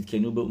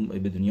سیدکنو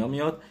به دنیا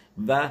میاد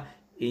و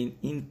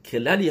این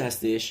کللی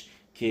هستش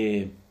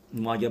که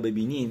ما اگر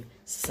ببینیم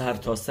سر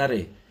تا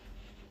سر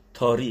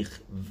تاریخ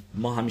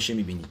ما همیشه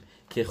میبینیم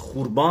که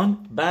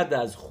بعد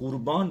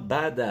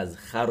از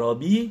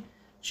خرابی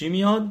چی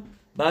میاد؟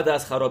 بعد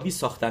از خرابی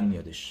ساختن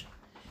میادش.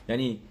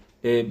 یعنی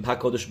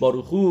پکادش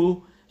باروخو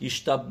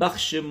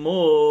یشتبخش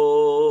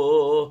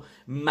ما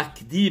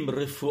مکدیم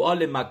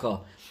رفوال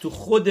مکا، تو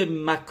خود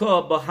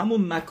مکا با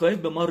همون مکاه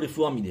به ما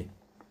رفوا میده.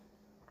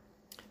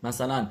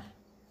 مثلا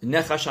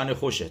نخشن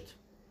خوشت،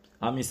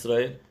 هم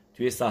اسرائیل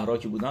توی صحرا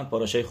که بودن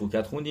پاراشای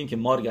خوکت خوندیم که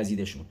مار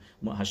گزیدشون،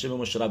 هشم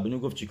مشربینو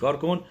گفت چیکار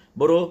کن؟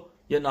 برو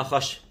یه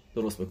نخش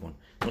درست بکن.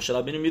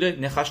 مشربینو میره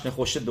نخش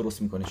نخوشت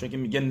درست میکنه، چون که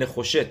میگه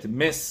نخوشت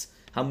مس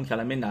همون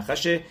کلمه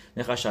نخشه،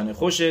 نخشن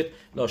خوشت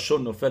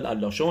لاشون نفل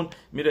اللاشون،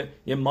 میره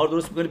یه مار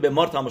درست میکنه، به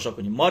مار تماشا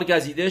کنیم، مار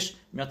گزیدش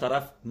میاد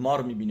طرف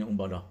مار میبینه اون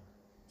بالا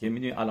که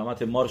میدونی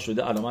علامت مار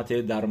شده علامت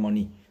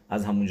درمانی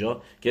از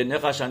همونجا که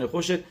نخشن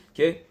خوشت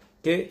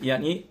که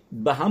یعنی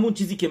به همون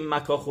چیزی که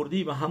مکا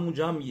خوردی و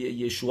همونجا هم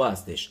یشوع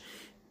هستش.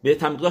 به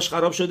تمیقداش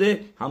خراب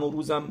شده، همون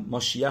روزم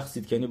ماشیخ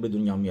سیدکنی به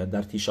دنیا میاد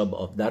در تیشا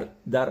بآب،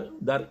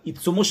 در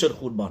ایتسوموش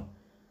الخوربان.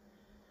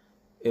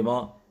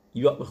 اما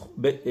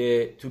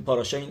تو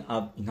پاراشا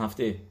این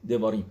هفته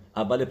دواریم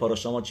اول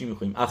پاراشا ما چی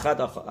میخویم؟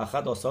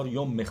 اخد آثار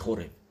یوم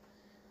مخورف.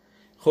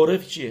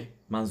 خورف چیه؟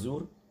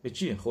 منظور به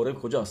چیه؟ خورف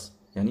کجاست؟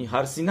 یعنی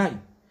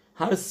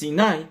هر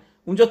سینای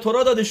اونجا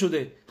تورا داده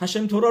شده،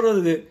 هشم تورا را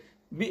داده،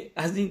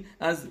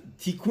 از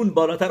تیکون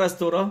بالاتر از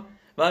تورا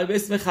و به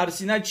اسم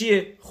خرسینه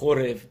چیه؟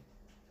 خورف،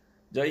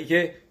 جایی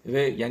که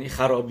یعنی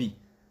خرابی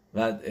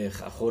و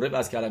خورف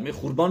از کلمه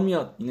خوربان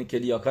میاد. اینه که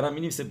لیاکار هم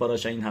می‌نویسه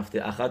پاراشا این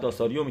هفته اخد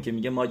آثاریومی که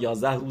میگه ما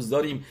 11 روز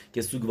داریم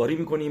که سوگواری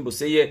میکنیم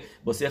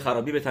بسه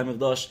خرابی به تمیق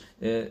داشت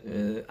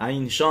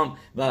عین شام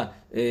و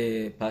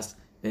پس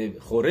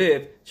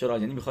خورف چرا؟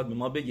 یعنی میخواد به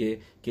ما بگه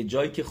که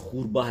جایی که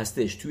خوربا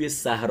هستش توی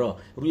صحرا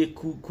روی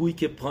کوی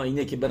که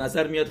پایینه که به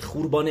نظر میاد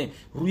خوربانه،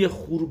 روی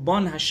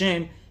خوربان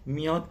هشم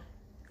میاد،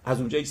 از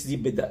اونجا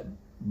چیزی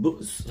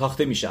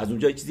ساخته میشه، از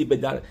اونجا چیزی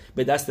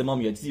به دست ما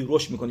میاد، چیزی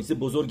رشد میکنه، چیزی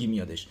بزرگی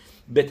میادش.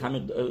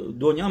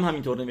 دنیا هم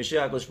همینطور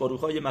نمیشه. اگرش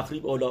باروخای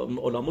مخریب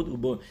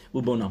علامود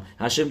و بنام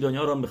هشم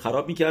دنیا رو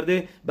خراب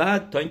میکرده،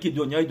 بعد تا اینکه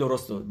دنیای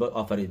درست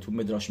آفرید. تو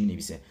مدراش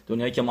مینویسه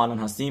دنیایی که ما الان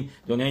هستیم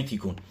دنیای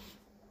تیکون،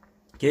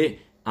 که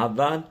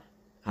اول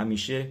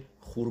همیشه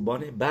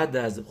خوربانه، بعد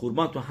از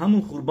خوربان تو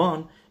همون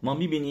خوربان ما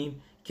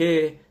میبینیم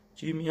که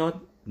چی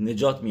میاد؟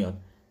 نجات میاد،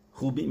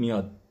 خوبی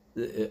میاد،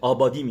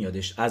 آبادی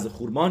میادش. از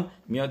خوربان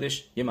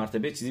میادش یه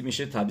مرتبه چیزی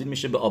میشه تبدیل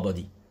میشه به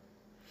آبادی.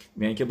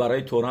 میگن که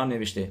برای تورا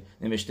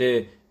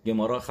نوشته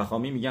گمارا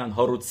خخامی میگن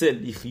هاروتسل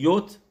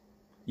لیخیوت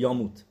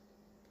یاموت،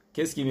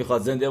 کسی که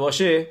میخواد زنده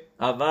باشه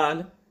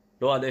اول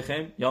رو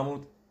علیخم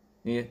یاموت.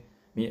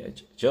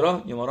 چرا؟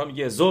 گمارا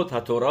میگه زود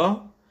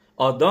هتورا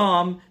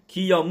آدم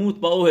کی یاموت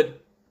با اوهل،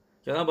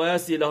 که آدم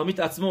بایستی الهامیت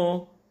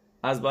عصمو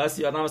از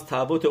بایستی آدم از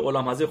تعبوت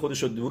علام حضر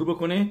خودش رو دور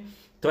بکنه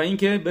تا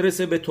اینکه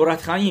برسه به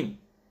تورات خاییم،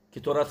 که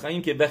تورات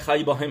خاییم که به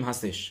خی با هم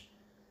هستش.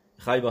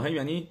 خیباهم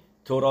یعنی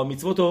تورا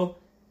میتوتو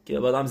که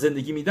آدم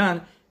زندگی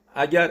میدن،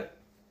 اگر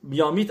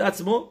بیامیت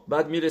عطمو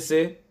بعد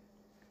میرسه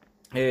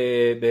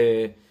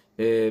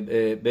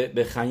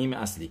به خیم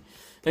اصلی.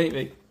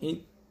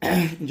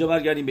 اینجا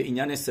برگردیم به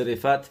اینیان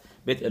صرفت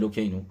بیت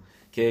الوکینو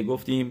که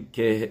گفتیم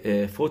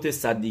که فوت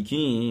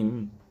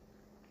صدیکیم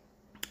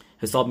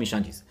حساب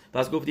میشن چیز.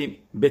 پس گفتیم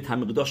بیت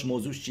همیقداش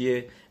موضوعش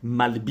چیه؟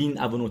 ملبین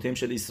عوونوتهم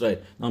شل اسرائیل،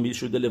 نامیده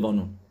شده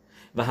لبانون.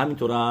 و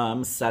همینطور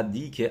هم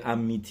صدیق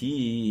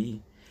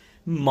امیتی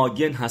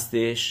ماگن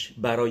هستش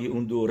برای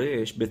اون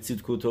دورش به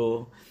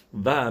تصدیقتو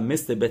و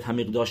مثل بیت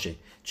همیقداشه.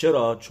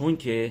 چرا؟ چون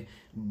که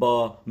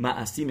با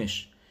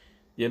معصیمش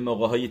یه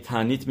موقع‌های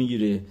تعنیت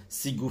میگیره،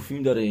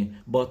 سیگوفیم داره،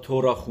 با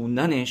تورا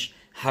خوندنش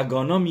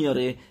هگانا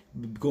میاره،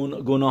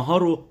 گناه‌ها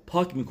رو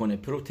پاک میکنه،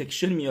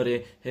 پروتکشن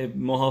میاره،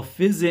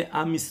 محافظ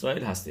ام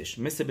اسرائیل هستش،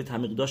 مثل به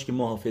تمیقداش که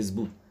محافظ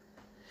بود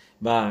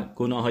و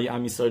گناه‌های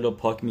ام اسرائیل رو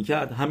پاک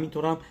میکرد.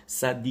 همینطور هم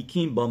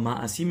صدیقین با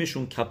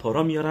معصیمشون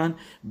کپارا میارن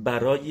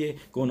برای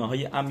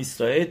گناه‌های ام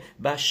اسرائیل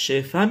و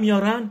شفا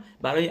میارن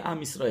برای ام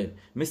اسرائیل،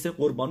 مثل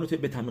قربانوت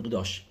به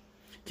تمیقداش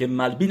که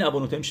ملبین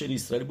عوونوتهم شل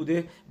اسرائیل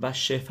بوده و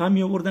شفا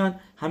می آوردن.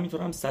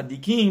 همینطور هم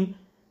صدیقین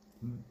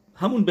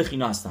همون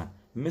بخینا هستن،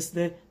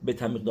 مثل به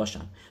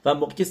تمیقداشن و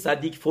موقعی که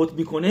صدیق فوت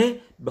میکنه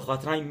به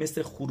خاطر این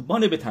مثل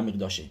قربان به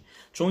تمیقداشه،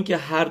 چون که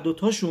هر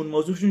دوتاشون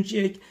موضوعشون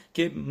چیه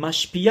که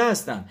مشپیه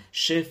هستن،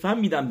 شفا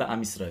میدن به ام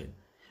اسرائیل،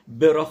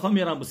 براخا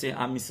میارن واسه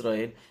ام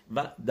اسرائیل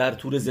و در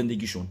طول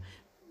زندگیشون،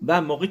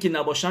 و موقعی که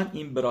نباشن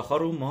این براخا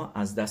رو ما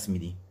از دست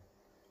میدیم،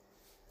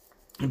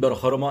 این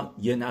براخا رو ما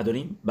یه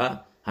نداریم. و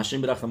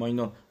هشم برخت ما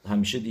اینو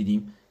همیشه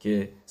دیدیم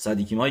که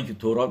صدیقیم هایی که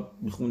تورا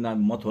میخوندن،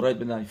 ما تورا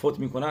بدن فوت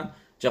میکنن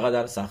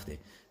چقدر سخته.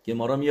 که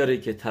ما را میاره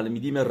که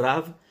تلمیدیم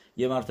رو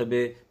یه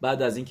مرتبه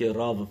بعد از اینکه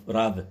رو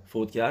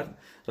فوت کرد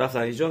رفتن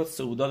اینجا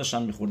سعودا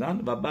داشتن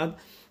میخوردن و بعد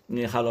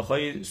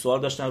حلاخای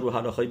سوال داشتن رو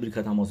حلاخای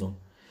بریکت همازون.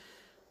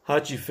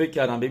 هرچی فکر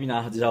کردن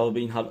ببینن جواب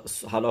این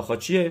حلاخا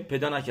چیه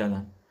پیدا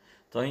نکردن،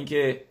 تا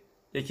اینکه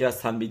یکی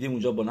از تلمیدیم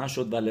اونجا بلند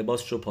شد و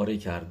لباسشو پاره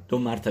کرد 2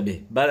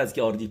 مرتبه. بعد از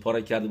که آردی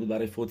پاره کرده بود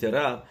برای فوت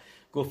رو،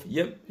 گفت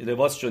یه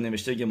لباسشو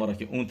نوشته گمارا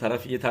که اون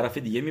طرف یه طرف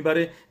دیگه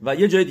میبره و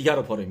یه جای دیگه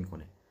رو پاره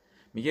میکنه.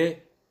 میگه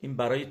این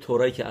برای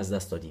تورایی که از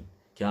دست دادیم،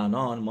 که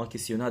الان ما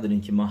کسی رو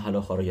نداریم که ما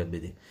حلاخا رو یاد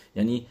بده،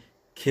 یعنی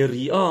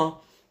کریا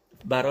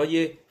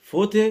برای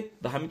فوت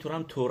و همینطور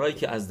هم تورایی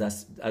که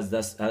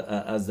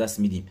از دست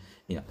میدیم.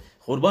 اینا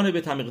قربان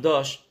به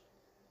تمیقداش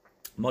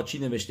ما چی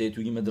نوشته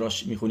توی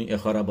مدراش میخونی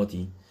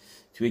اخارباتی،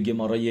 توی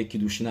گمارای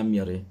کیدوشین هم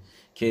میاره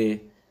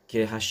که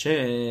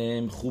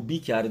هشم خوبی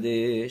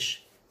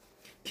کردش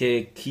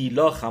که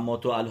کیلا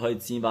خماتو الهای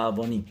تسین و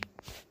اوانی